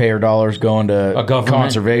taxpayer dollars going to A government,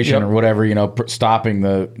 conservation or whatever, stopping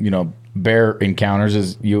the, bear encounters,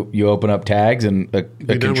 is you open up tags and a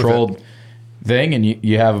controlled thing, and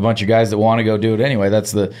you have a bunch of guys that want to go do it anyway.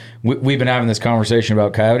 We've been having this conversation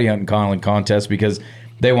about coyote hunting contests because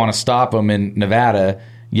they want to stop them in Nevada,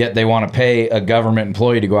 yet they want to pay a government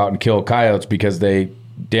employee to go out and kill coyotes because they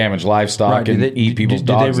damage livestock and eat people's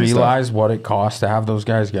dogs. Did they realize what it costs to have those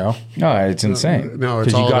guys go? No, it's insane. No, it's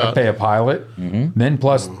Because all you got to about pay a pilot, then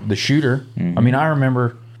plus the shooter. I mean, I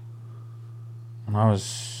remember when I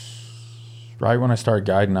was right when I started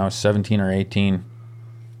guiding, I was 17 or 18.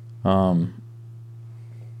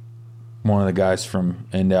 One of the guys from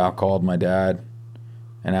Endow called my dad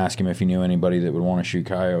and asked him if he knew anybody that would want to shoot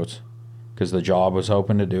coyotes because the job was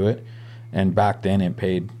open to do it. And back then it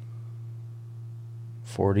paid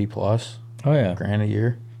 40 plus grand a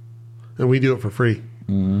year. And we do it for free.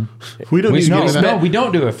 Mm-hmm. We don't. No, we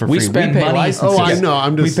don't do it for free. We spend pay money. licenses. Oh, I know.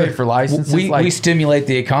 I'm just. We pay for licenses. We stimulate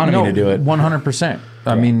the economy to do it. 100%.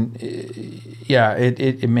 I mean, yeah,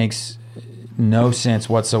 it makes no sense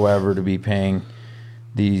whatsoever to be paying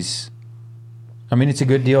these. I mean, it's a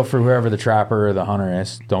good deal for whoever the trapper or the hunter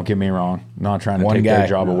is. Don't get me wrong. I'm not trying to take their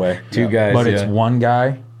job away. Two guys. But it's one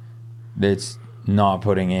guy that's not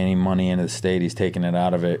putting any money into the state. He's taking it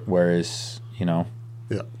out of it. Whereas, Yeah.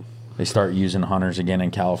 they start using hunters again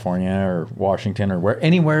in California or Washington or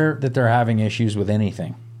anywhere that they're having issues with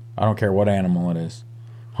anything. I don't care what animal it is.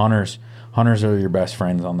 Hunters are your best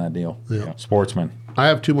friends on that deal. Yeah. Sportsmen. I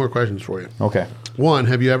have two more questions for you. Okay. One,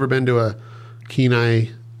 have you ever been to a Kenai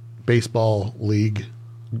baseball league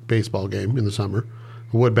baseball game in the summer?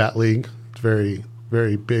 A wood bat league. It's a very,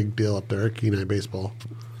 very big deal up there, Kenai baseball.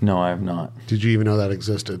 No, I have not. Did you even know that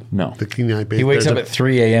existed? No. The Kenai baseball. He wakes up at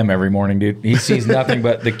 3 a.m. every morning, dude. He sees nothing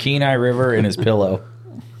but the Kenai River in his pillow.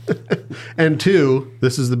 And two,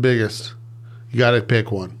 this is the biggest. You got to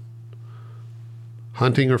pick one.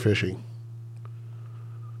 Hunting or fishing?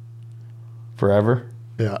 Forever?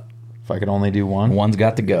 Yeah. If I could only do one? One's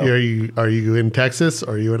got to go. Are you in Texas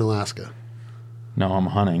or are you in Alaska? No, I'm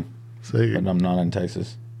hunting. So But I'm not in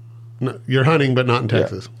Texas. you're hunting, but not in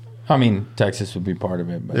Texas. I mean, Texas would be part of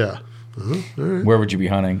it, but Yeah. All right. Where would you be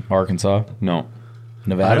hunting? Arkansas? no.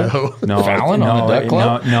 Nevada? Idaho. No, Fallon on the Duck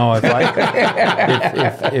Club? No,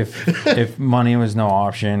 if money was no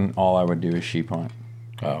option, all I would do is sheep hunt.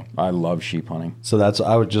 Oh. I love sheep hunting. So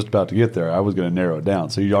I was just about to get there. I was going to narrow it down.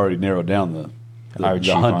 So you already narrowed down the I would the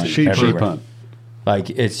sheep hunt. hunt Sheep everywhere. hunt. Like,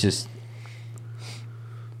 it's just,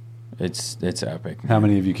 it's epic. How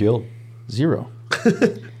many have you killed? 0.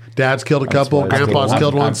 Dad's killed a couple. why it's Grandpa's cool.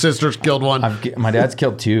 killed one. I've- Sister's killed one. My dad's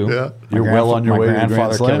killed 2. Yeah. You're well on your way to the My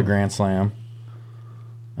grandfather Grand Slam. killed a Grand Slam.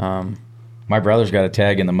 My brother's got a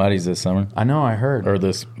tag in the Muddies this summer. I know, I heard. Or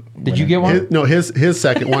this. Did you get one? His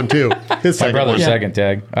second one too. His My second brother's one. second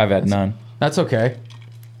tag. I've had none. That's okay.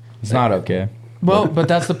 It's not okay. Well, but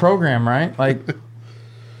that's the program, right? Like,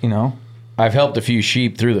 I've helped a few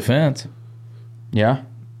sheep through the fence. yeah.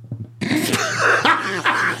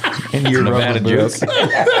 Into your Nevada rubber boots. joke.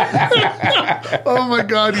 Oh my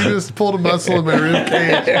God! You just pulled a muscle in my rib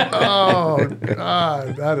cage. Oh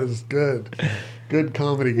God, that is good. Good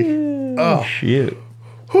comedy. Oh, Shit.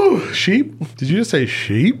 whew, sheep? Did you just say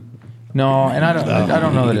sheep? No, and I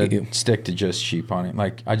don't know that I'd stick to just sheep hunting.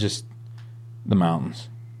 Like, the mountains,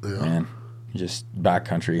 man, just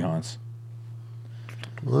backcountry hunts.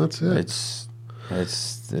 Well, that's it.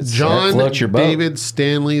 It's John floats your boat. David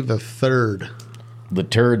Stanley the Third. The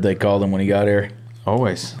turd, they called him when he got here.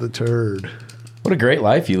 always. The turd. What a great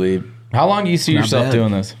life you lead. How long do you see Not yourself bad.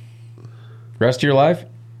 doing this? Rest of your life?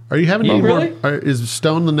 Are you having You any more? really? Is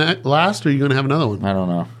Stone the last, or are you going to have another one? I don't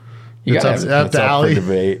know. You It's gotta up, have- up to for Allie.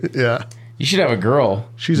 debate. Yeah, You should have a girl.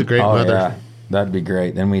 she's a great Oh mother. yeah, that'd be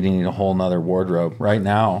great. Then we need a whole nother wardrobe. Right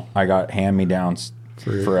now, I got hand-me-downs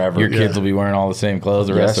forever. Your kids will be wearing all the same clothes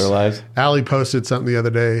the rest of Yes. their lives. Allie posted something the other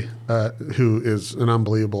day. Who is an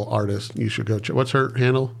unbelievable artist? You should go check. What's her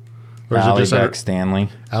handle? Or is it Allie just Beck Stanley.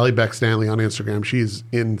 Allie Beck Stanley on Instagram. She's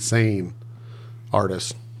insane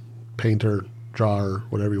artist, painter, drawer,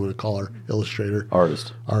 whatever you want to call her, illustrator,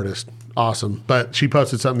 Artist. awesome. But she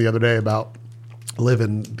posted something the other day about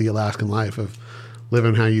living the Alaskan life of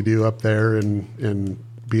living how you do up there and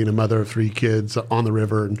being a mother of 3 kids on the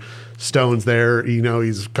river. And Stone's there,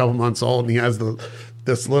 he's a couple months old and he has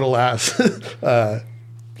this little ass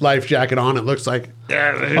life jacket on. It looks like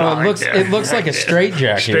it looks like a straight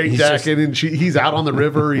jacket. Straight jacket, and he's out on the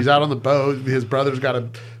river. He's out on the boat. His brother's got a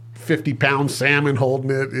 50-pound salmon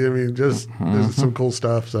holding it. I mean, just this is some cool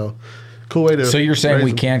stuff. So cool way to. So you're saying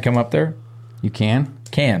we can come up there? You can?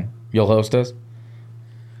 You'll host us?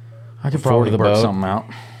 I could probably work something out.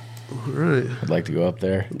 All right. I'd like to go up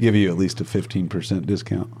there. Give you at least a 15%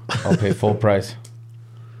 discount. I'll pay full price.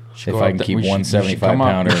 If I can keep 175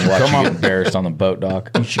 pounder and watch you get embarrassed on the boat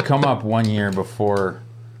dock. You should come up 1 year before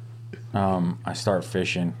I start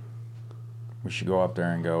fishing. We should go up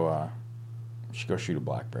there and go. We should go shoot a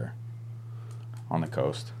black bear on the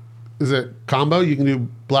coast. Is it combo? You can do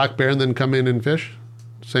black bear and then come in and fish?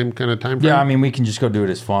 Same kind of time frame? Yeah, I mean, we can just go do it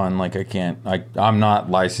as fun. Like, I'm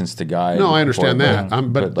not licensed to guide. No, I understand that.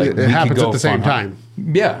 But like, it happens at the same time.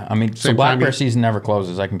 Yeah, I mean, so black bear season never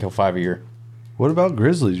closes. I can kill 5 a year. What about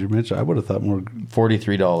grizzlies? You mentioned. I would have thought more.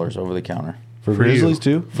 $43 over the counter For grizzlies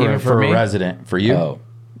too? For a resident. For you? Oh,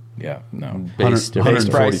 yeah, no. Base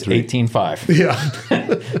price $18,500.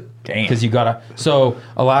 Yeah. Damn. Because you gotta. So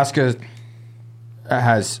Alaska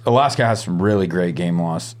has some really great game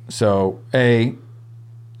laws. So and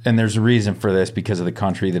there's a reason for this because of the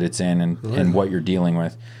country that it's in and what you're dealing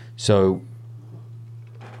with. So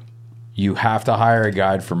you have to hire a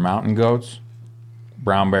guide for mountain goats,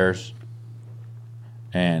 brown bears,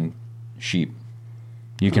 and sheep.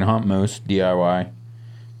 You can hunt moose, DIY,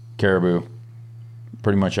 caribou,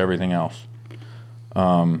 pretty much everything else.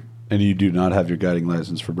 And you do not have your guiding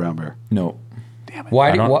license for brown bear? No. Damn it.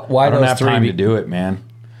 Why I don't those have three? time to do it, man.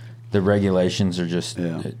 The regulations are just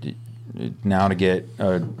now to get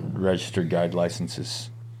a registered guide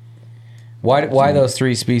licenses. Why those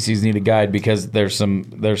three species need a guide? Because there's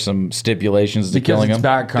some stipulations to killing them.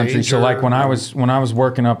 Backcountry. Danger. So like when I was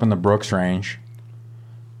working up in the Brooks Range,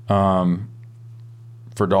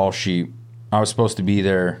 for Dall sheep, I was supposed to be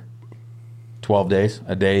there 12 days,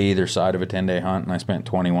 a day either side of a 10-day hunt, and I spent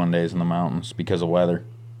 21 days in the mountains because of weather.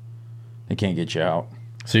 They can't get you out.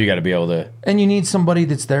 So you got to be able to. And you need somebody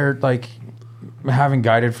that's there, like having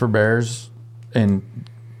guided for bears in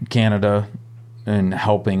Canada and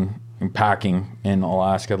helping and packing in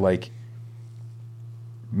Alaska. Like,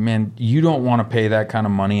 man, you don't want to pay that kind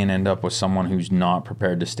of money and end up with someone who's not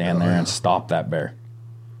prepared to stand there and stop that bear.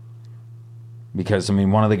 Because, I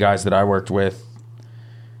mean, one of the guys that I worked with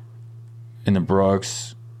in the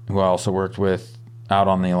Brooks, who I also worked with out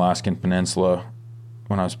on the Alaskan Peninsula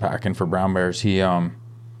when I was packing for brown bears, they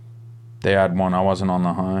had one. I wasn't on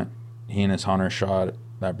the hunt. He and his hunter shot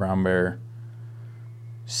that brown bear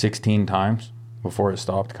 16 times before it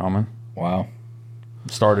stopped coming. Wow.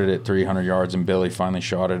 Started at 300 yards, and Billy finally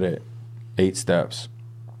shot it at 8 steps.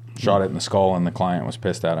 Shot it in the skull, and the client was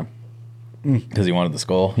pissed at him. Because he wanted the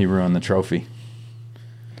skull? He ruined the trophy.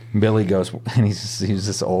 Billy goes, and he's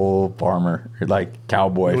this old farmer, like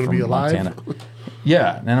cowboy from Montana.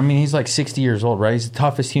 Yeah, and I mean, he's like 60 years old, right? He's the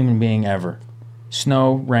toughest human being ever.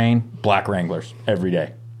 Snow, rain, black Wranglers every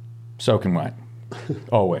day. Soaking wet.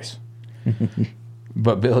 Always.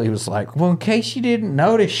 But Billy was like, well, in case you didn't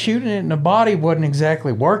notice, shooting it in the body wasn't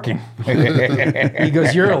exactly working. He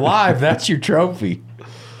goes, you're alive. That's your trophy.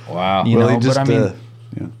 Wow. You know, but I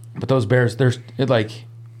mean, but those bears, like,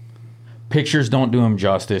 pictures don't do them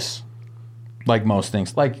justice. Like most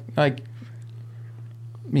things. Like,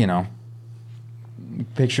 you know,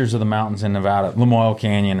 pictures of the mountains in Nevada, Lamoille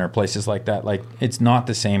Canyon or places like that. Like, it's not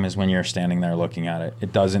the same as when you're standing there looking at it.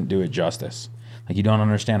 It doesn't do it justice. Like, you don't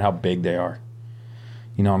understand how big they are.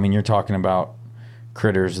 You know, I mean, you're talking about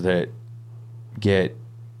critters that get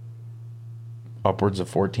upwards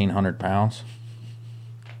of 1,400 pounds.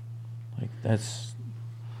 Like, that's...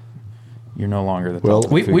 You're no longer the well.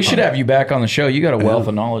 We should have you back on the show. You got a wealth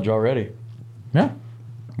of knowledge already. Yeah,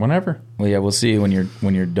 whenever. Well, yeah, we'll see you when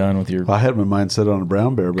you're done with your. I had my mind set on a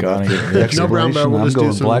brown bear, but no brown bear. We'll I'm just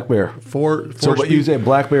going do black bear. So what you say,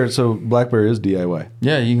 black bear? So black bear is DIY.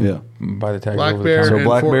 Yeah, you can buy the tag. Black bear. So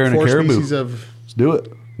black bear and a caribou. Let's do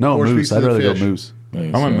it. No moose. I'd rather go moose. I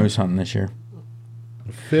went moose hunting this year.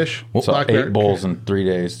 Fish. Well, so 8 bulls in 3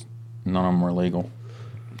 days. None of them were legal.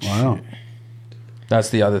 Wow. That's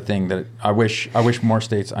the other thing that I wish more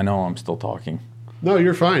states. I know I'm still talking. No,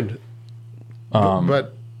 you're fine.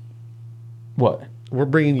 But what? We're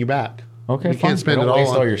bringing you back. Okay, you can't spend it all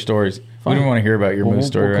waste all your stories. We don't want to hear about your moose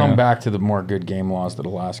story. We'll come back to the more good game laws that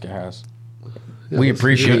Alaska has. Yeah, we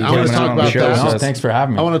appreciate you coming on the show. No, thanks for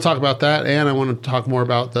having me. I want to talk about that, and I want to talk more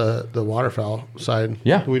about the waterfowl side.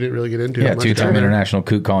 Yeah, we didn't really get into. Yeah, 2-time international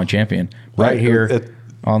coot calling champion, right here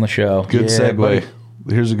on the show. Good segue. Buddy.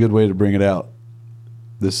 Here's a good way to bring it out.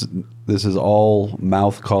 This is all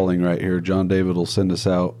mouth calling right here. John David will send us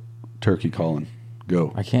out turkey calling.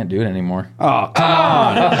 Go. I can't do it anymore. Oh, come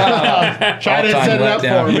on. Tried to set it up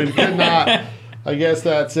letdown. for him and could not. I guess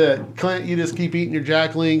that's it. Clint, you just keep eating your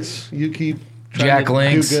Jack Links. You keep trying Jack to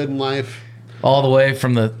Links. do good in life. All the way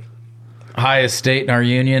from the highest state in our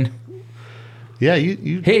union. Yeah,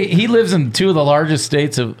 you He lives in two of the largest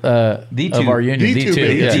states of our union. D2 D2.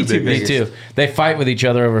 Yeah, biggest. D2. They fight with each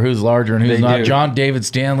other over who's larger and who's They not. do. John David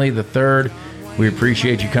Stanley the third. We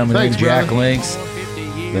appreciate you coming Thanks, in, Jack brother. Links.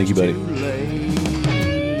 Thank you, buddy.